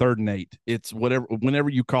 3rd and 8. It's whenever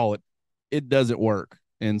you call it, it doesn't work.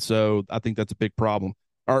 And so I think that's a big problem.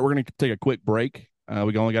 All right, we're going to take a quick break.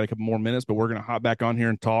 We only got a couple more minutes, but we're going to hop back on here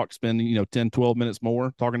and talk, spend 10, 12 minutes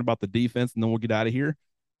more talking about the defense, and then we'll get out of here.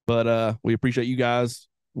 But we appreciate you guys.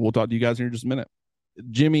 We'll talk to you guys here in just a minute.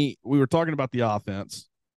 Jimmy, we were talking about the offense,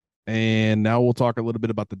 and now we'll talk a little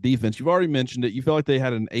bit about the defense. You've already mentioned it. You felt like they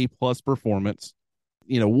had an A+ performance.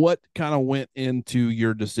 What kind of went into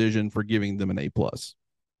your decision for giving them an A+?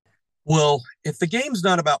 Well, if the game's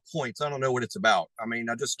not about points, I don't know what it's about. I mean,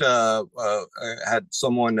 I just had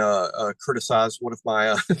someone criticize one of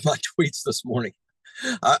my my tweets this morning.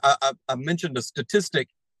 I mentioned a statistic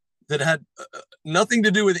that had nothing to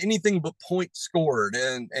do with anything but points scored,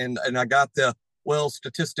 and I got the, well,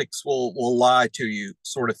 statistics will lie to you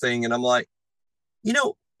sort of thing, and I'm like,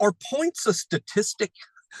 are points a statistic?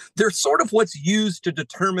 They're sort of what's used to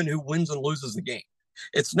determine who wins and loses the game.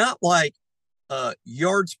 It's not like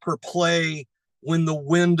yards per play when the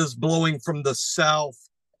wind is blowing from the south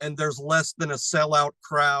and there's less than a sellout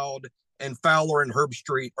crowd and Fowler and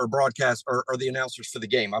Herbstreit are broadcast or the announcers for the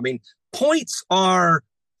game. I mean, points are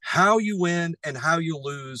how you win and how you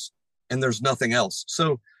lose, and there's nothing else.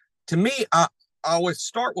 So to me, I always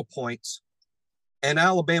start with points, and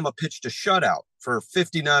Alabama pitched a shutout for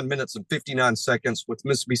 59 minutes and 59 seconds with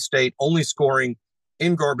Mississippi State only scoring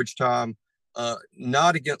in garbage time.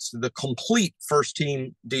 Not against the complete first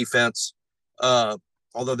team defense,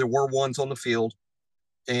 although there were ones on the field.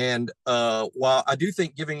 And while I do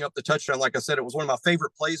think giving up the touchdown, like I said, it was one of my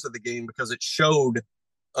favorite plays of the game because it showed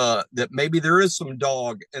that maybe there is some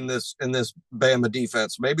dog in this Bama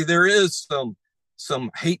defense. Maybe there is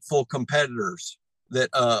some hateful competitors, that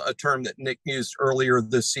a term that Nick used earlier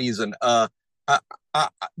this season. I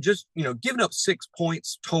just giving up 6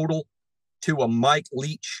 points total to a Mike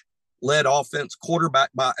Leach led offense, quarterback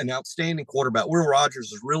by an outstanding quarterback. Will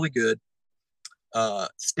Rogers is really good.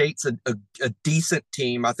 State's a decent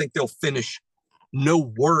team. I think they'll finish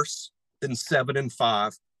no worse than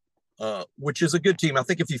 7-5, which is a good team. I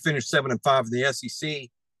think if you finish 7-5 in the SEC,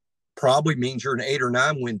 probably means you're an 8 or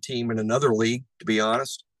 9 win team in another league, to be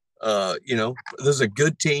honest. This is a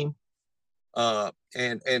good team.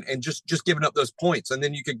 And just giving up those points. And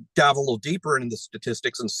then you could dive a little deeper into the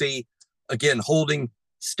statistics and see, again, holding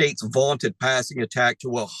State's vaunted passing attack to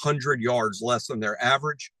 100 yards less than their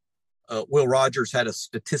average. Will Rogers had a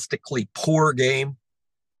statistically poor game.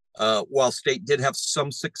 While State did have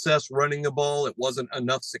some success running the ball, it wasn't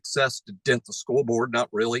enough success to dent the scoreboard, not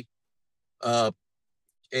really. And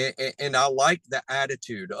I like the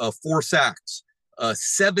attitude of 4 sacks,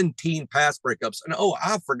 17 pass breakups. And,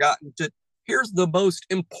 I've forgotten to, here's the most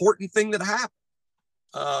important thing that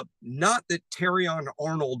happened. Not that Terrion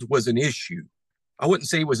Arnold was an issue. I wouldn't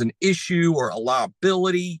say it was an issue or a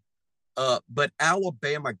liability, but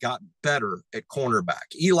Alabama got better at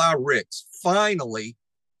cornerback. Eli Ricks, finally,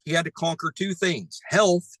 he had to conquer 2 things,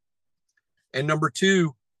 health, and number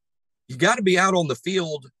 2, you got to be out on the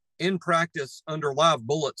field in practice under live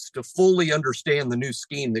bullets to fully understand the new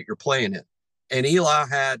scheme that you're playing in. And Eli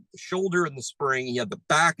had the shoulder in the spring. He had the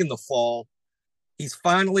back in the fall. He's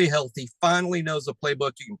finally healthy, finally knows the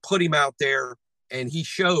playbook. You can put him out there, and he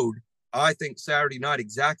showed, I think, Saturday night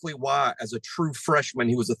exactly why, as a true freshman,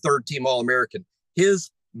 he was a 3rd-team All-American.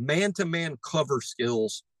 His man-to-man cover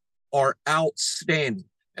skills are outstanding.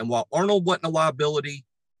 And while Arnold wasn't a liability,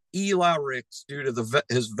 Eli Ricks, due to the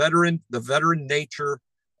veteran nature,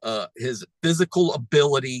 his physical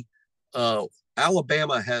ability,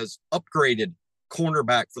 Alabama has upgraded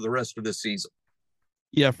cornerback for the rest of this season?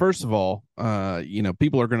 Yeah, first of all,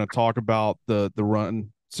 people are going to talk about the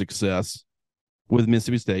run success with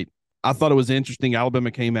Mississippi State. I thought it was interesting.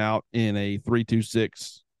 Alabama came out in a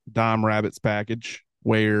 3-2-6 dime rabbits package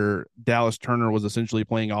where Dallas Turner was essentially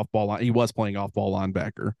playing off ball line. He was playing off ball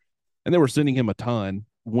linebacker, and they were sending him a ton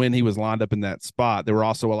when he was lined up in that spot. They were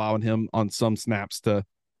also allowing him on some snaps to,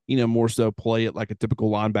 more so play it like a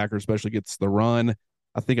typical linebacker, especially against the run.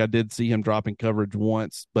 I think I did see him dropping coverage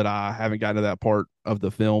once, but I haven't gotten to that part of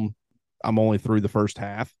the film. I'm only through the first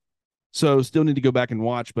half. So still need to go back and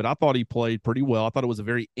watch, but I thought he played pretty well. I thought it was a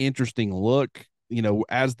very interesting look.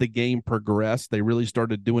 As the game progressed, they really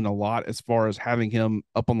started doing a lot as far as having him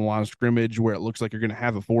up on the line of scrimmage where it looks like you're going to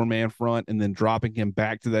have a 4-man front and then dropping him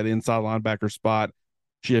back to that inside linebacker spot,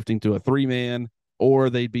 shifting to a 3-man, or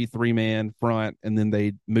they'd be 3-man front and then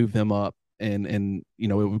they'd move him up and it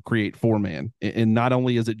would create 4-man. And not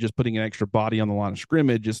only is it just putting an extra body on the line of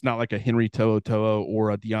scrimmage, it's not like a Henry To'oTo'o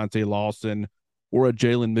or a Deontay Lawson or a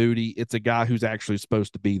Jalen Moody. It's a guy who's actually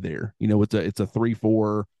supposed to be there. It's a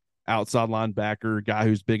 3-4 outside linebacker, guy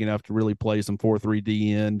who's big enough to really play some 4-3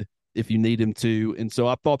 D end if you need him to. And so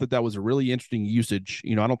I thought that was a really interesting usage.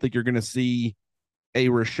 I don't think you're going to see a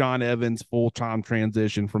Rashaan Evans full-time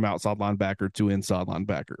transition from outside linebacker to inside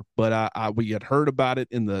linebacker. But we had heard about it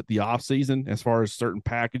in the offseason as far as certain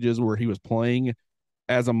packages where he was playing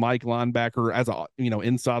as a Mike linebacker, as a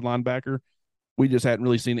inside linebacker. We just hadn't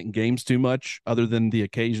really seen it in games too much, other than the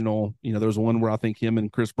occasional, there was one where I think him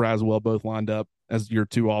and Chris Braswell both lined up as your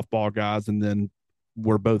 2 off-ball guys, and then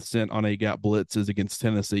were both sent on A-gap blitzes against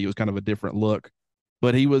Tennessee. It was kind of a different look.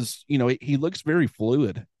 But he was, he looks very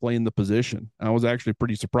fluid playing the position. I was actually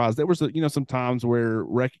pretty surprised. There was, some times where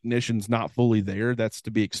recognition's not fully there. That's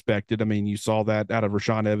to be expected. I mean, you saw that out of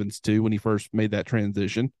Rashaan Evans too when he first made that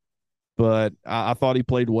transition. But I thought he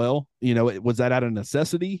played well. Was that out of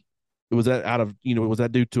necessity? Was that out of, was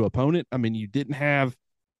that due to opponent? I mean, you didn't have,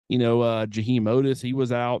 Jaheim Otis. He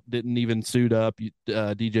was out, didn't even suit up.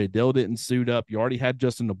 DJ Dill didn't suit up. You already had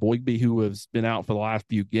Justin Eboigbe, who has been out for the last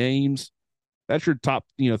few games. That's your top,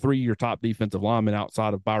 3 of your top defensive linemen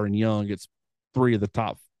outside of Byron Young. It's 3 of the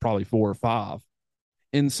top, probably 4 or 5.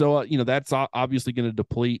 And so, that's obviously going to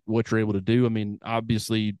deplete what you're able to do. I mean,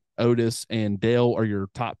 obviously, Otis and Dale are your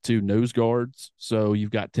top 2 nose guards. So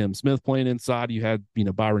you've got Tim Smith playing inside. You had,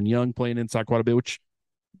 Byron Young playing inside quite a bit, which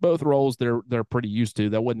both roles they're pretty used to.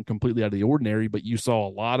 That wasn't completely out of the ordinary, but you saw a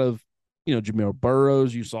lot of, Jamil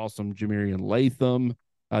Burrows. You saw some Jamarian Latham.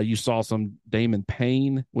 You saw some Damon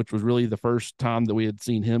Payne, which was really the first time that we had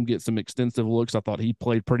seen him get some extensive looks. I thought he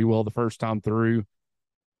played pretty well the first time through.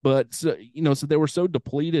 But, so they were so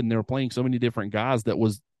depleted and they were playing so many different guys that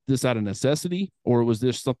was this out of necessity, or was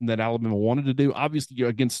this something that Alabama wanted to do? Obviously,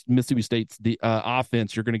 against Mississippi State's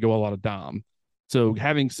offense, you're going to go a lot of dime. So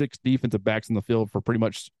having 6 defensive backs in the field for pretty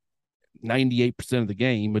much 98% of the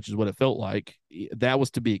game, which is what it felt like, that was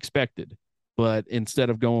to be expected. But instead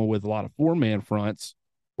of going with a lot of 4-man fronts,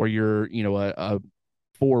 where you're, a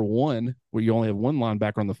 4-1, where you only have 1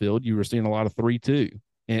 linebacker on the field, you were seeing a lot of 3-2.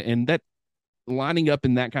 And that lining up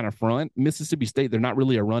in that kind of front, Mississippi State, they're not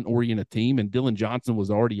really a run-oriented team, and Dylan Johnson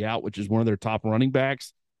was already out, which is one of their top running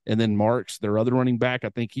backs. And then Marks, their other running back, I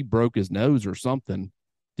think he broke his nose or something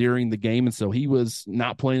during the game, and so he was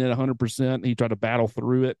not playing at 100%. He tried to battle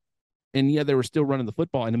through it. And, yeah, they were still running the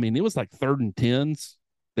football. And, I mean, it was like 3rd and 10s.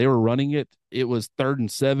 They were running it. It was 3rd and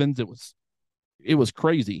 7s. It was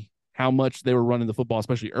crazy how much they were running the football,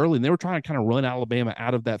 especially early. And they were trying to kind of run Alabama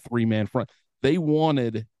out of that 3-man front. They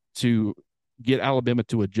wanted to get Alabama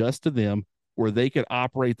to adjust to them where they could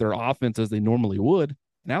operate their offense as they normally would.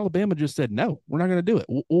 And Alabama just said, no, we're not going to do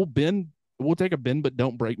it. We'll bend. We'll take a bend, but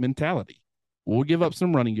don't break mentality. We'll give up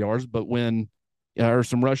some running yards, or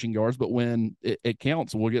some rushing yards, but when it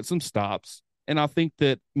counts, we'll get some stops. And I think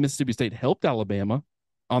that Mississippi State helped Alabama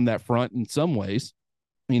on that front in some ways,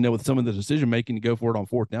 with some of the decision-making to go for it on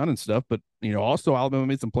 4th down and stuff. But, also Alabama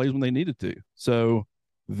made some plays when they needed to. So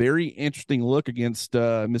very interesting look against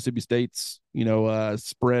Mississippi State's,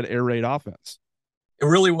 spread air raid offense. It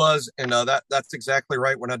really was. And that's exactly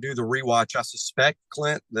right. When I do the rewatch, I suspect,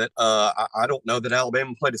 Clint, that I don't know that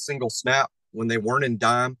Alabama played a single snap when they weren't in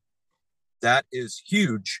dime. That is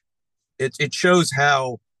huge. It shows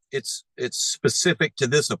how it's specific to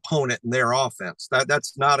this opponent and their offense.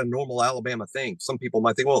 That's not a normal Alabama thing. Some people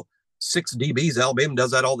might think, well, 6 DBs, Alabama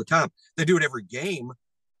does that all the time. They do it every game,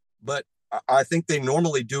 but I think they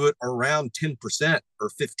normally do it around 10% or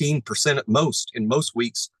 15% at most in most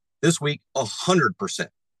weeks. This week, 100%.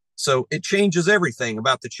 So it changes everything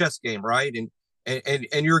about the chess game, right?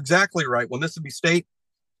 And you're exactly right. When Mississippi State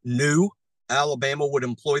knew Alabama would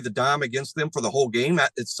employ the dime against them for the whole game.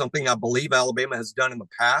 It's something I believe Alabama has done in the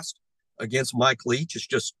past against Mike Leach. It's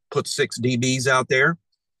just put 6 DBs out there.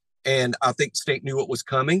 And I think State knew what was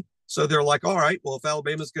coming. So they're like, all right, well, if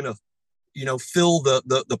Alabama's going to, fill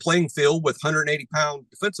the playing field with 180-pound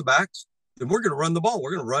defensive backs, then we're going to run the ball.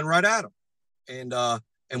 We're going to run right at them.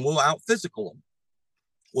 And we'll out physical them.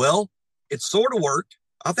 Well, it sort of worked.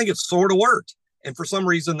 I think it sort of worked. And for some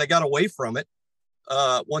reason, they got away from it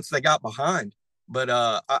once they got behind. But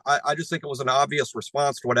I just think it was an obvious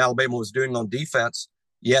response to what Alabama was doing on defense.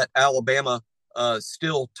 Yet Alabama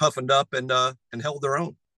still toughened up and held their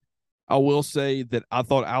own. I will say that I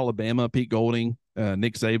thought Alabama, Pete Golding,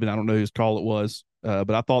 Nick Saban, I don't know whose call it was,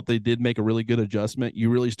 but I thought they did make a really good adjustment. You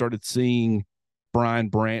really started seeing Brian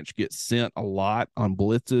Branch get sent a lot on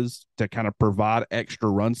blitzes to kind of provide extra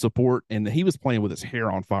run support. And he was playing with his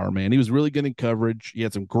hair on fire, man. He was really good in coverage. He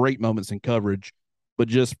had some great moments in coverage, but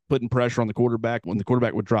just putting pressure on the quarterback when the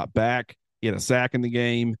quarterback would drop back. He had a sack in the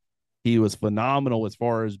game. He was phenomenal as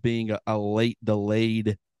far as being a late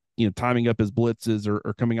delayed, timing up his blitzes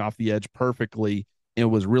or coming off the edge perfectly,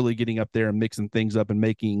 and was really getting up there and mixing things up and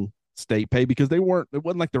making State pay, because it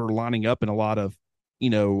wasn't like they were lining up in a lot of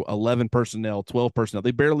 11 personnel, 12 personnel.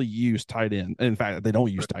 They barely use tight end. In fact, they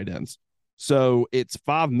don't use tight ends. So it's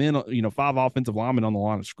 5 men, 5 offensive linemen on the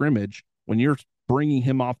line of scrimmage. When you're bringing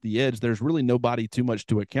him off the edge, there's really nobody too much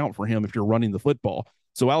to account for him if you're running the football.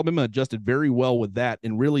 So Alabama adjusted very well with that.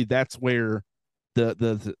 And really that's where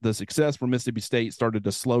the success for Mississippi State started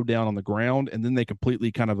to slow down on the ground. And then they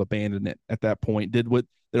completely kind of abandoned it at that point.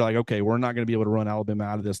 They're like, okay, we're not going to be able to run Alabama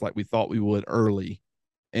out of this like we thought we would early.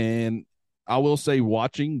 And I will say,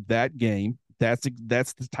 watching that game, that's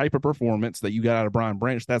the type of performance that you got out of Brian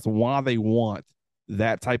Branch. That's why they want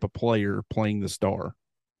that type of player playing the star.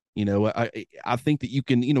 I think that you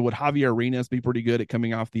can, would Javier Arenas be pretty good at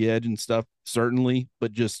coming off the edge and stuff? Certainly,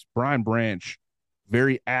 but just Brian Branch,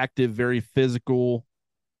 very active, very physical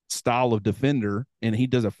style of defender, and he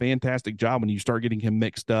does a fantastic job when you start getting him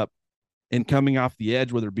mixed up and coming off the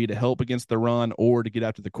edge, whether it be to help against the run or to get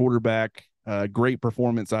after the quarterback. Great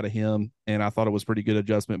performance out of him, and I thought it was pretty good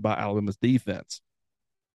adjustment by Alabama's defense.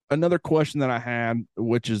 Another question that I had,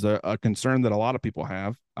 which is a concern that a lot of people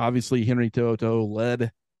have, obviously Henry To'oTo'o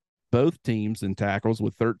led both teams in tackles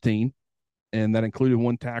with 13, and that included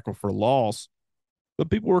 1 tackle for loss. But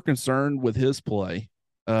people were concerned with his play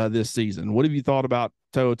this season. What have you thought about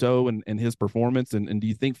To'oTo'o and his performance, and do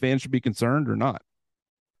you think fans should be concerned or not?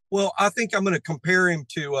 Well, I think I'm going to compare him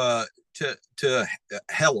to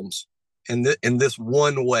Helms in this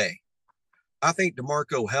one way. I think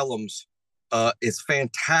DeMarco Helms is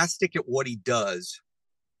fantastic at what he does,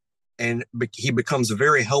 and he becomes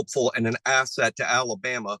very helpful and an asset to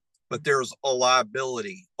Alabama. But there's a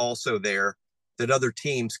liability also there that other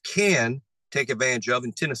teams can take advantage of,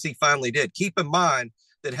 and Tennessee finally did. Keep in mind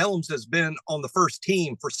that Helms has been on the first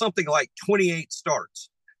team for something like 28 starts,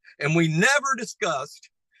 and we never discussed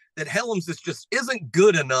that Helms isn't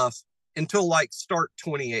good enough until like start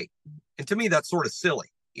 28. And to me, that's sort of silly.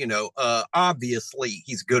 Obviously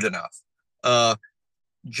he's good enough.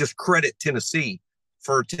 Just credit Tennessee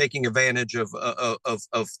for taking advantage of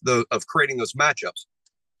creating those matchups.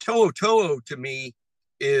 To'oTo'o to me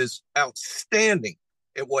is outstanding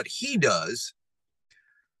at what he does,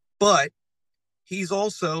 but he's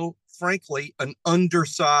also, frankly, an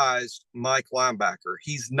undersized Mike linebacker.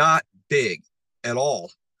 He's not big at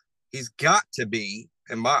all. He's got to be,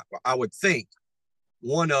 I would think,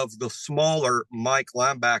 one of the smaller Mike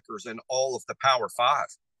linebackers in all of the Power 5.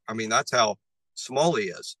 I mean, that's how small he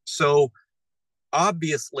is. So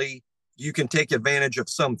obviously you can take advantage of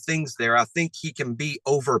some things there. I think he can be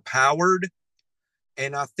overpowered.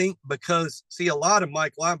 And I think because, a lot of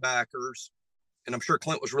Mike linebackers, and I'm sure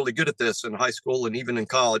Clint was really good at this in high school and even in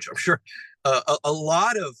college, I'm sure a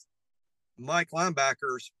lot of Mike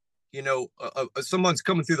linebackers, someone's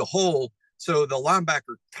coming through the hole, so the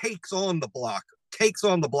linebacker takes on the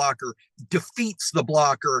blocker, defeats the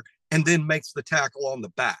blocker, and then makes the tackle on the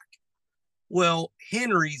back. Well,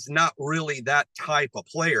 Henry's not really that type of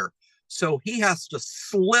player, so he has to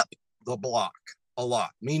slip the block a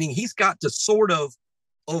lot, meaning he's got to sort of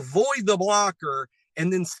avoid the blocker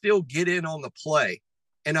and then still get in on the play.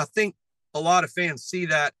 And I think a lot of fans see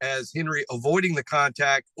that as Henry avoiding the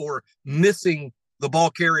contact or missing the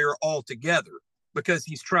ball carrier altogether because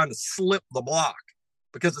he's trying to slip the block,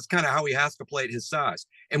 because it's kind of how he has to play at his size.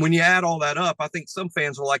 And when you add all that up, I think some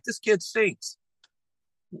fans are like, this kid stinks.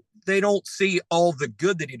 They don't see all the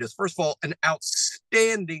good that he does. First of all, an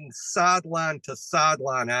outstanding sideline to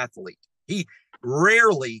sideline athlete. He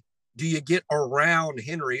rarely do you get around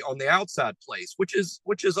Henry on the outside plays, which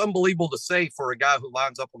is unbelievable to say for a guy who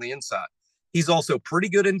lines up on the inside. He's also pretty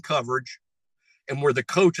good in coverage, and where the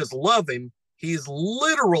coaches love him, he's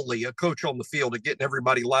literally a coach on the field at getting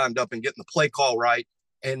everybody lined up and getting the play call right.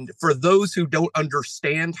 And for those who don't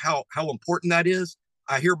understand how important that is,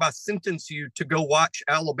 I hereby sentence you to go watch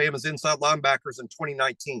Alabama's inside linebackers in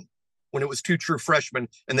 2019 when it was two true freshmen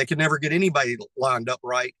and they could never get anybody lined up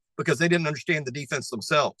right because they didn't understand the defense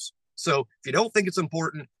themselves. So if you don't think it's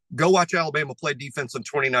important, go watch Alabama play defense in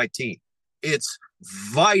 2019. It's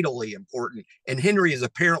vitally important. And Henry is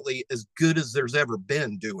apparently as good as there's ever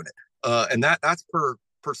been doing it. And that's per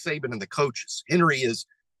Saban and the coaches. Henry is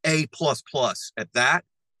A++ at that.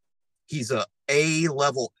 He's a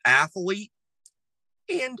A-level athlete,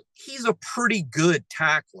 and he's a pretty good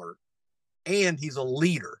tackler, and he's a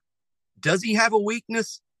leader. Does he have a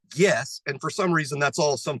weakness? Yes. And for some reason, that's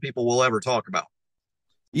all some people will ever talk about.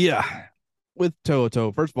 Yeah. With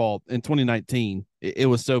To'oTo'o, first of all, in 2019, it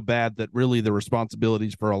was so bad that really the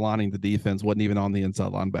responsibilities for aligning the defense wasn't even on the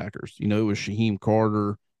inside linebackers. You know, it was Shaheem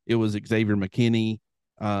Carter. It was Xavier McKinney.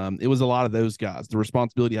 It was a lot of those guys. The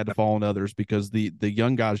responsibility had to fall on others because the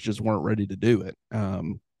young guys just weren't ready to do it.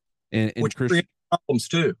 And which creates problems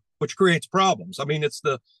too. Which creates problems. I mean, it's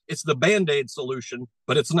the Band-Aid solution,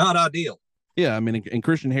 but it's not ideal. Yeah, I mean, and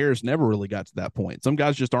Christian Harris never really got to that point. Some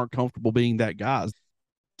guys just aren't comfortable being that guys.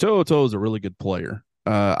 To'oTo'o is a really good player.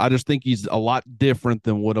 I just think he's a lot different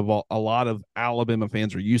than what a lot of Alabama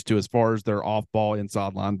fans are used to as far as their off-ball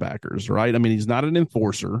inside linebackers, right? I mean, he's not an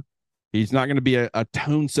enforcer. He's not going to be a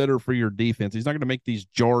tone setter for your defense. He's not going to make these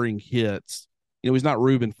jarring hits. You know, he's not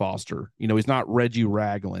Reuben Foster. You know, he's not Reggie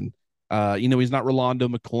Ragland. You know, he's not Rolando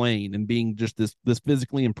McClain and being just this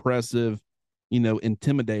physically impressive, you know,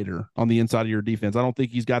 intimidator on the inside of your defense. I don't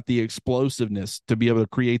think he's got the explosiveness to be able to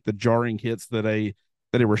create the jarring hits that a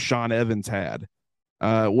Rashaan Evans had.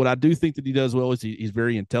 What I do think that he does well is he's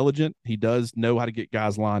very intelligent. He does know how to get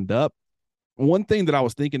guys lined up. One thing that I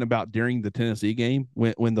was thinking about during the Tennessee game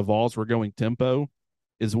when the Vols were going tempo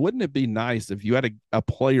is, wouldn't it be nice if you had a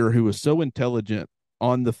player who was so intelligent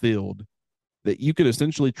on the field that you could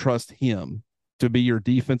essentially trust him to be your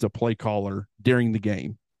defensive play caller during the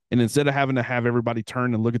game? And instead of having to have everybody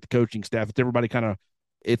turn and look at the coaching staff,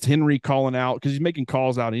 it's Henry calling out because he's making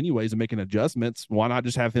calls out anyways and making adjustments. Why not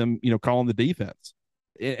just have him, you know, calling the defense?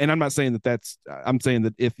 And I'm not saying I'm saying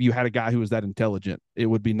that if you had a guy who was that intelligent, it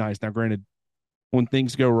would be nice. Now, granted, when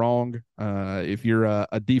things go wrong, if you're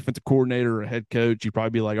a defensive coordinator or a head coach, you'd probably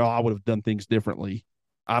be like, oh, I would have done things differently.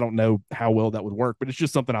 I don't know how well that would work, but it's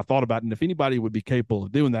just something I thought about. And if anybody would be capable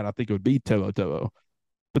of doing that, I think it would be To'oTo'o.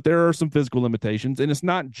 But there are some physical limitations, and it's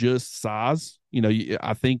not just size. You know,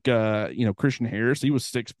 I think, you know, Christian Harris, he was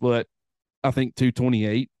 6 foot, I think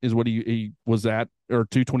 228 is what he was at, or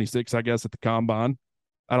 226, I guess, at the combine.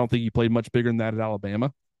 I don't think he played much bigger than that at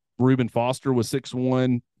Alabama. Reuben Foster was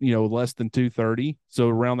 6'1", you know, less than 230, so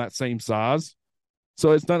around that same size.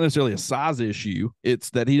 So it's not necessarily a size issue.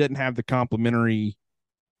 It's that he doesn't have the complementary,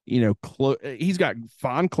 you know, he's got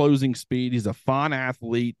fine closing speed. He's a fine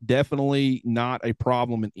athlete. Definitely not a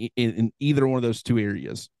problem in either one of those two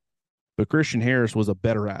areas. But Christian Harris was a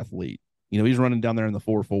better athlete. You know, he's running down there in the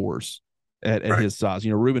 4.4s at right. His size.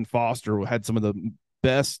 You know, Reuben Foster had some of the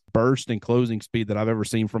best burst and closing speed that I've ever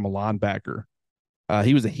seen from a linebacker.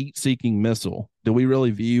 He was a heat-seeking missile. Do we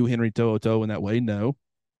really view Henry To'oTo'o in that way? No.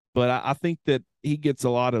 But I think that he gets a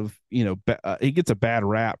lot of, you know, he gets a bad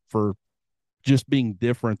rap for just being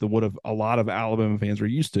different than what a lot of Alabama fans are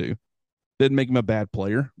used to. Didn't make him a bad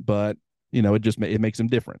player, but, you know, it makes him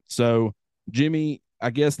different. So, Jimmy,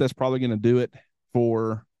 I guess that's probably going to do it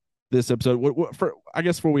for this episode. I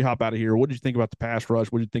guess before we hop out of here, what did you think about the pass rush?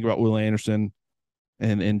 What did you think about Will Anderson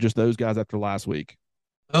and just those guys after last week?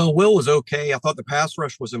 Will was okay. I thought the pass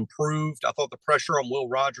rush was improved. I thought the pressure on Will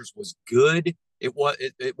Rogers was good. It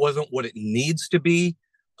wasn't what it needs to be.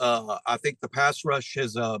 I think the pass rush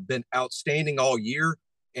has been outstanding all year,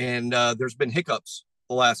 and there's been hiccups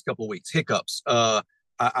the last couple of weeks. Hiccups. I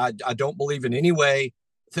don't believe in any way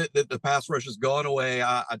that the pass rush has gone away.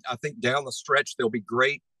 I think down the stretch they'll be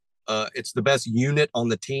great. It's the best unit on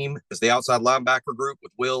the team is the outside linebacker group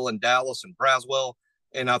with Will and Dallas and Braswell.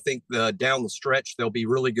 And I think down the stretch, they'll be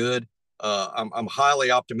really good. I'm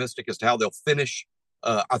highly optimistic as to how they'll finish.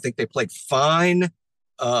 I think they played fine,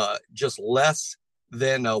 just less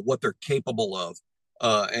than what they're capable of.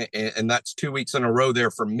 And that's 2 weeks in a row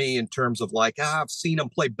there for me in terms of like, I've seen them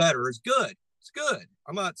play better. It's good. It's good.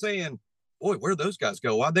 I'm not saying, boy, where'd those guys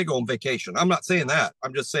go? Why'd they go on vacation? I'm not saying that.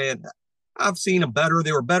 I'm just saying I've seen them better.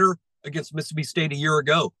 They were better against Mississippi State a year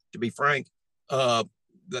ago, to be frank.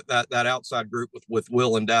 that outside group with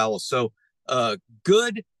Will and Dallas. So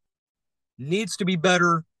good, needs to be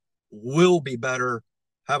better, will be better.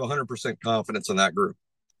 Have 100% confidence in that group.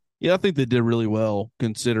 Yeah, I think they did really well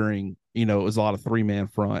considering, it was a lot of 3-man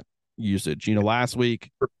front usage. Last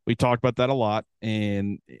week we talked about that a lot,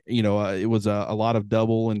 and, it was a lot of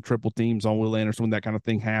double and triple teams on Will Anderson when that kind of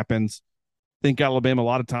thing happens. I think Alabama, a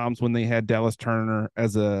lot of times when they had Dallas Turner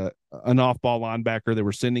as an off-ball linebacker, they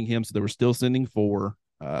were sending him, so they were still sending 4.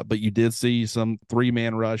 But you did see some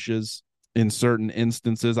 3-man rushes in certain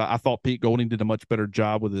instances. I thought Pete Golding did a much better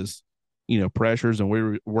job with his pressures and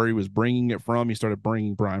where he was bringing it from. He started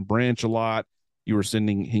bringing Brian Branch a lot. You were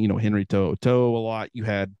sending, Henry To'oTo'o a lot. You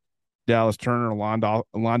had Dallas Turner lined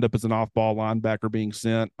up as an off-ball linebacker being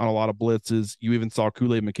sent on a lot of blitzes. You even saw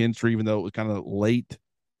Kool-Aid McKinstry, even though it was kind of late,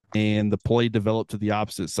 and the play developed to the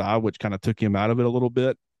opposite side, which kind of took him out of it a little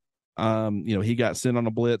bit. He got sent on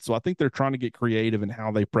a blitz. So I think they're trying to get creative in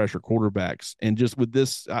how they pressure quarterbacks. And just with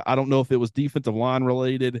this, I don't know if it was defensive line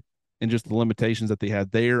related and just the limitations that they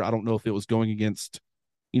had there. I don't know if it was going against,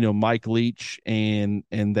 Mike Leach and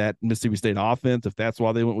that Mississippi State offense, if that's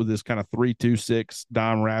why they went with this kind of 3-2-6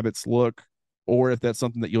 dime rabbits look, or if that's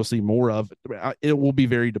something that you'll see more of. It will be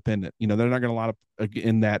very dependent. They're not going to line up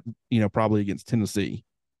in that, probably against Tennessee,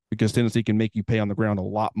 because Tennessee can make you pay on the ground a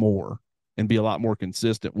lot more and be a lot more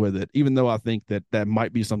consistent with it, even though I think that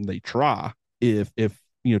might be something they try if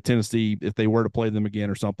Tennessee, if they were to play them again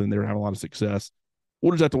or something, they're having a lot of success.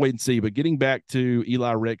 We'll just have to wait and see. But getting back to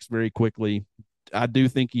Eli Ricks very quickly, I do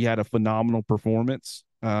think he had a phenomenal performance.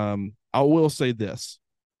 I will say this.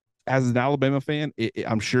 As an Alabama fan,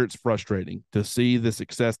 I'm sure it's frustrating to see the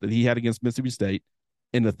success that he had against Mississippi State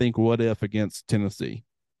and to think, what if against Tennessee?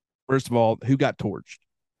 First of all, who got torched?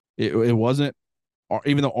 It wasn't,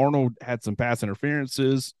 even though Arnold had some pass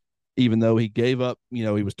interferences, even though he gave up, he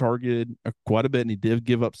was targeted quite a bit and he did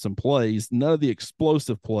give up some plays, none of the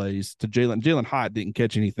explosive plays to Jalen. Jalen Hyatt didn't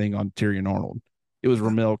catch anything on Terrion Arnold. It was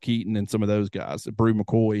Ramel Keaton and some of those guys, Brew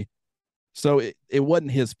McCoy. So it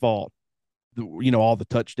wasn't his fault, all the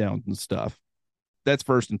touchdowns and stuff. That's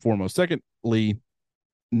first and foremost. Secondly,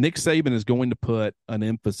 Nick Saban is going to put an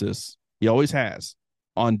emphasis, he always has,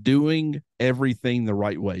 on doing everything the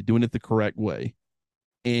right way, doing it the correct way.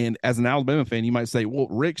 And as an Alabama fan, you might say, well,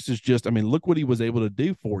 Ricks is just, look what he was able to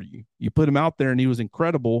do for you. You put him out there and he was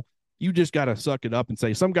incredible. You just got to suck it up and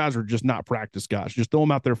say, some guys are just not practice guys. Just throw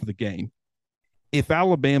them out there for the game. If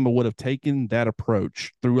Alabama would have taken that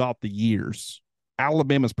approach throughout the years,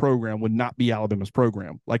 Alabama's program would not be Alabama's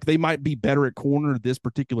program. Like, they might be better at corner this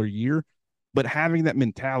particular year, but having that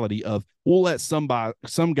mentality of, we'll let some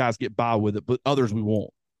guys get by with it, but others we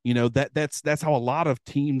won't. That's how a lot of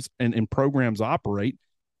teams and programs operate.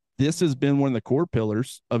 This has been one of the core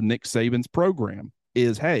pillars of Nick Saban's program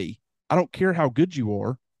is, hey, I don't care how good you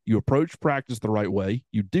are. You approach practice the right way.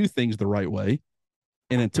 You do things the right way.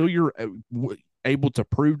 And until you're able to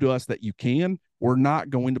prove to us that you can, we're not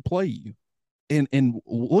going to play you. And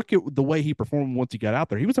look at the way he performed once he got out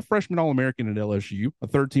there. He was a freshman All-American at LSU, a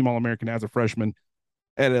third-team All-American as a freshman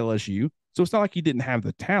at LSU. So it's not like he didn't have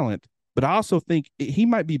the talent, but I also think he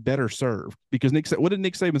might be better served because what did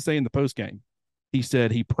Nick Saban say in the postgame? He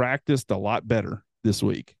said he practiced a lot better this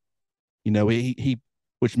week.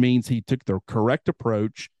 Which means he took the correct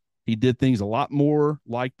approach. He did things a lot more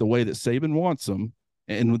like the way that Saban wants them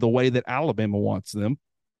and the way that Alabama wants them.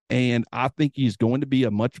 And I think he's going to be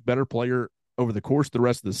a much better player over the course of the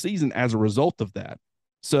rest of the season as a result of that.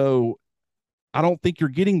 So I don't think you're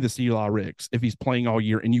getting this Eli Ricks if he's playing all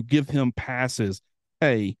year and you give him passes.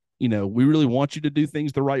 Hey, we really want you to do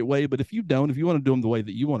things the right way, but if you want to do them the way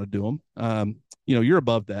that you want to do them, you're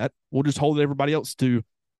above that. We'll just hold everybody else to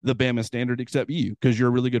the Bama standard except you because you're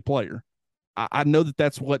a really good player. I know that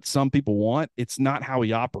that's what some people want. It's not how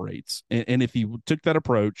he operates. And if he took that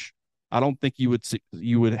approach, I don't think you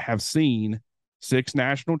would have seen 6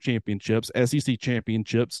 national championships, SEC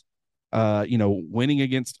championships, winning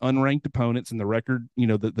against unranked opponents and the record,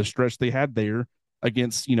 the stretch they had there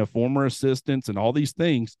against, former assistants and all these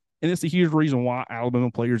things. And it's a huge reason why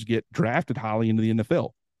Alabama players get drafted highly into the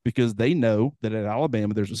NFL, because they know that at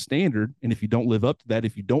Alabama there's a standard. And if you don't live up to that,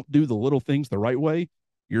 if you don't do the little things the right way,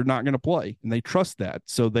 you're not going to play. And they trust that.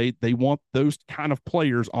 So they want those kind of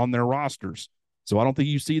players on their rosters. So I don't think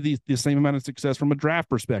you see the same amount of success from a draft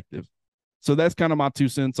perspective. So that's kind of my 2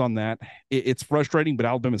 cents on that. It's frustrating, but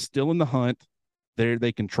Alabama's still in the hunt.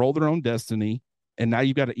 They control their own destiny. And now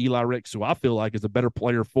you've got an Eli Ricks, who I feel like is a better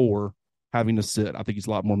player for having to sit. I think he's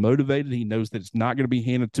a lot more motivated. He knows that it's not going to be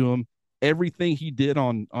handed to him. Everything he did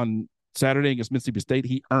on Saturday against Mississippi State,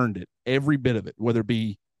 he earned it, every bit of it, whether it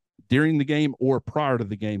be, during the game or prior to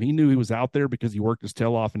the game. He knew he was out there because he worked his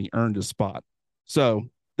tail off and he earned his spot. So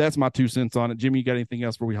that's my 2 cents on it. Jimmy, you got anything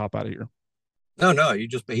else before we hop out of here? No.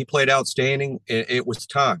 He played outstanding. It was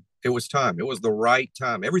time. It was time. It was the right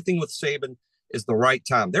time. Everything with Saban is the right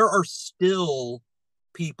time. There are still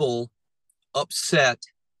people upset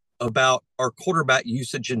about our quarterback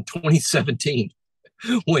usage in 2017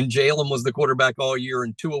 when Jalen was the quarterback all year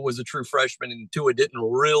and Tua was a true freshman, and Tua didn't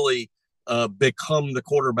really become the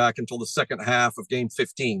quarterback until the second half of game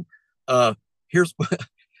 15. Here's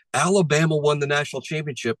Alabama won the national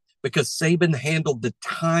championship because Saban handled the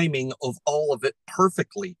timing of all of it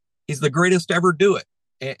perfectly. He's the greatest to ever do it.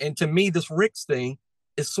 And to me, this Ricks thing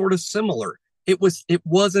is sort of similar. It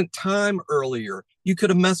wasn't time earlier. You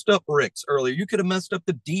could have messed up Ricks earlier. You could have messed up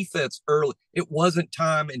the defense early. It wasn't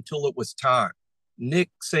time until it was time.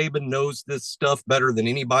 Nick Saban knows this stuff better than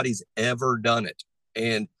anybody's ever done it.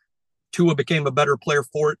 And Tua became a better player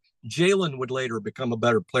for it. Jalen would later become a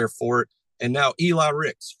better player for it. And now Eli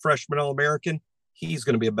Ricks, freshman All-American, he's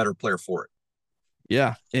going to be a better player for it.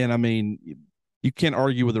 Yeah. And I mean, you can't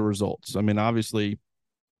argue with the results. I mean, obviously,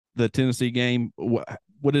 the Tennessee game,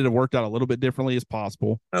 would it have worked out a little bit differently as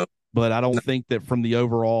possible? No. But I don't think that from the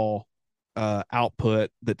overall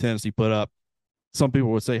output that Tennessee put up, some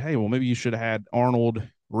people would say, hey, well, maybe you should have had Arnold,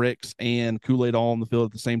 Ricks, and Kool-Aid all on the field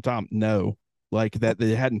at the same time. No. Like that,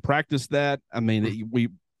 they hadn't practiced that. I mean,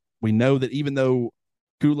 we know that even though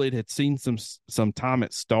Kool-Aid had seen some time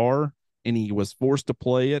at Star and he was forced to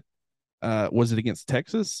play it, was it against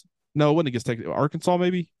Texas? No, it wasn't against Texas. Arkansas,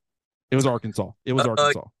 maybe? It was Arkansas. It was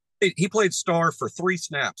Arkansas. He played Star for 3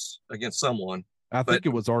 snaps against someone. I think it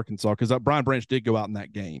was Arkansas because Brian Branch did go out in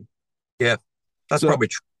that game. Yeah, that's probably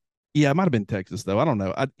true. Yeah, it might have been Texas, though. I don't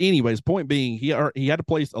know. Anyways, point being, he had to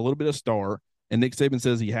place a little bit of Star, and Nick Saban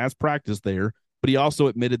says he has practice there, but he also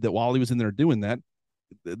admitted that while he was in there doing that,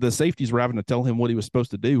 the safeties were having to tell him what he was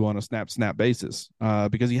supposed to do on a snap basis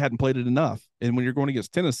because he hadn't played it enough. And when you're going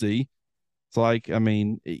against Tennessee, it's like, I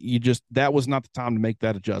mean, that was not the time to make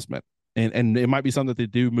that adjustment. And it might be something that they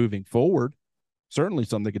do moving forward, certainly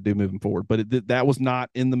something they could do moving forward, but that was not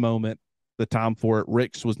in the moment, the time for it.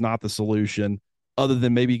 Ricks was not the solution, other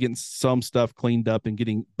than maybe getting some stuff cleaned up and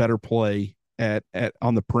getting better play at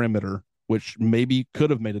on the perimeter, which maybe could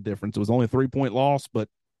have made a difference. It was only a 3-point loss, but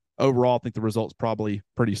overall, I think the result's probably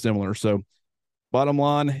pretty similar. So bottom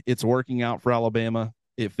line, it's working out for Alabama.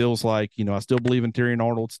 It feels like, I still believe in Terrion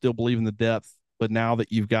Arnold, still believe in the depth, but now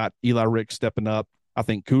that you've got Eli Ricks stepping up, I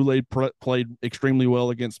think Kool-Aid played extremely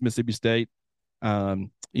well against Mississippi State. I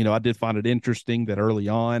did find it interesting that early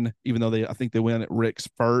on, even though I think they went at Ricks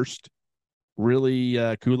first, really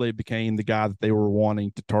Kool-Aid became the guy that they were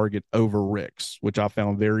wanting to target over Ricks, which I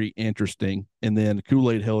found very interesting. And then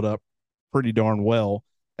Kool-Aid held up pretty darn well.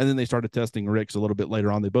 And then they started testing Ricks a little bit later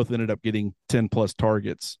on. They both ended up getting 10-plus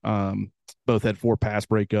targets. Both had 4 pass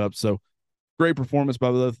breakups. So great performance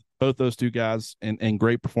by both those two guys, and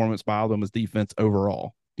great performance by Alabama's defense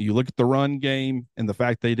overall. You look at the run game and the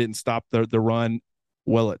fact they didn't stop the run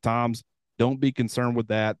well at times, don't be concerned with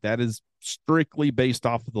that. That is strictly based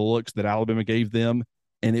off of the looks that Alabama gave them,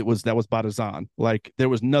 and that was by design. Like, there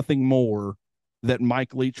was nothing more that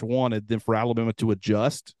Mike Leach wanted than for Alabama to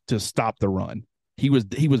adjust to stop the run. He was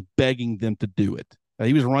begging them to do it.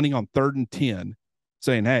 He was running on 3rd and 10,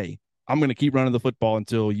 saying, hey, I'm going to keep running the football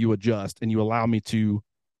until you adjust and you allow me to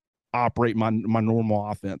operate my normal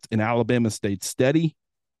offense. And Alabama stayed steady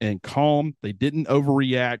and calm. They didn't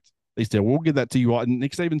overreact. They said, we'll give that to you all. And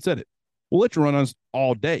Nick Saban said it. We'll let you run us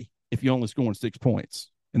all day if you only score 6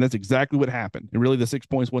 points. And that's exactly what happened. And really, the 6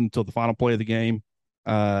 points wasn't until the final play of the game.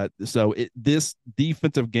 So this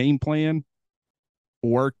defensive game plan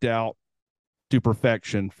worked out to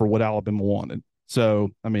perfection for what Alabama wanted. So,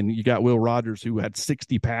 I mean, you got Will Rogers, who had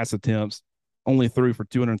 60 pass attempts, only threw for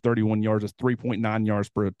 231 yards. That's 3.9 yards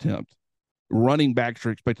per attempt. Running backs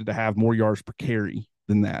are expected to have more yards per carry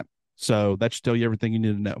than that. So that should tell you everything you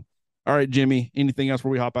need to know. All right, Jimmy, anything else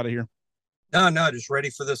before we hop out of here? No, just ready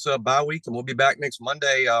for this bye week, and we'll be back next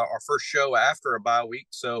Monday, our first show after a bye week.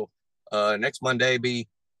 So next Monday be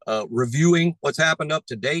reviewing what's happened up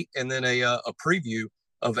to date, and then a preview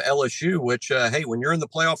of LSU, which, hey, when you're in the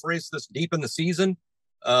playoff race this deep in the season,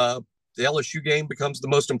 the LSU game becomes the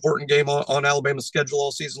most important game on Alabama's schedule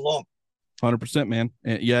all season long. 100%, man.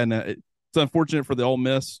 And it's unfortunate for the Ole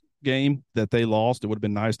Miss game that they lost. It would have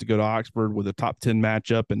been nice to go to Oxford with a top 10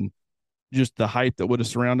 matchup and just the hype that would have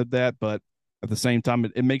surrounded that. But at the same time,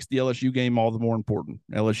 it makes the LSU game all the more important.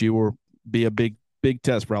 LSU will be a big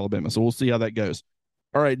test for Alabama. So we'll see how that goes.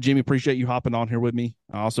 All right, Jimmy, appreciate you hopping on here with me.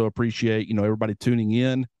 I also appreciate, everybody tuning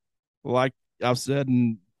in. Like I've said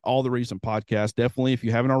in all the recent podcasts. Definitely, if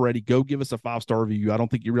you haven't already, go give us a 5-star review. I don't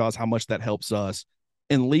think you realize how much that helps us.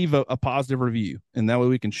 And leave a positive review. And that way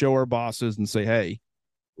we can show our bosses and say, hey,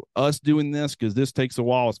 us doing this, because this takes a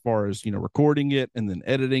while as far as, recording it and then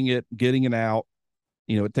editing it, getting it out.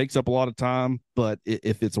 It takes up a lot of time, but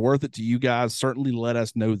if it's worth it to you guys, certainly let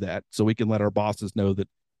us know that so we can let our bosses know that,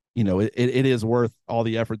 it is worth all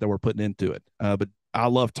the effort that we're putting into it. But I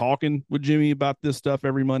love talking with Jimmy about this stuff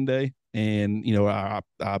every Monday. And, I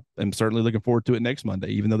am certainly looking forward to it next Monday,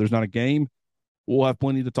 even though there's not a game. We'll have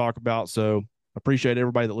plenty to talk about. So appreciate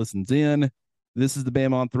everybody that listens in. This is the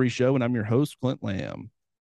Bam on 3 show, and I'm your host, Clint Lamb.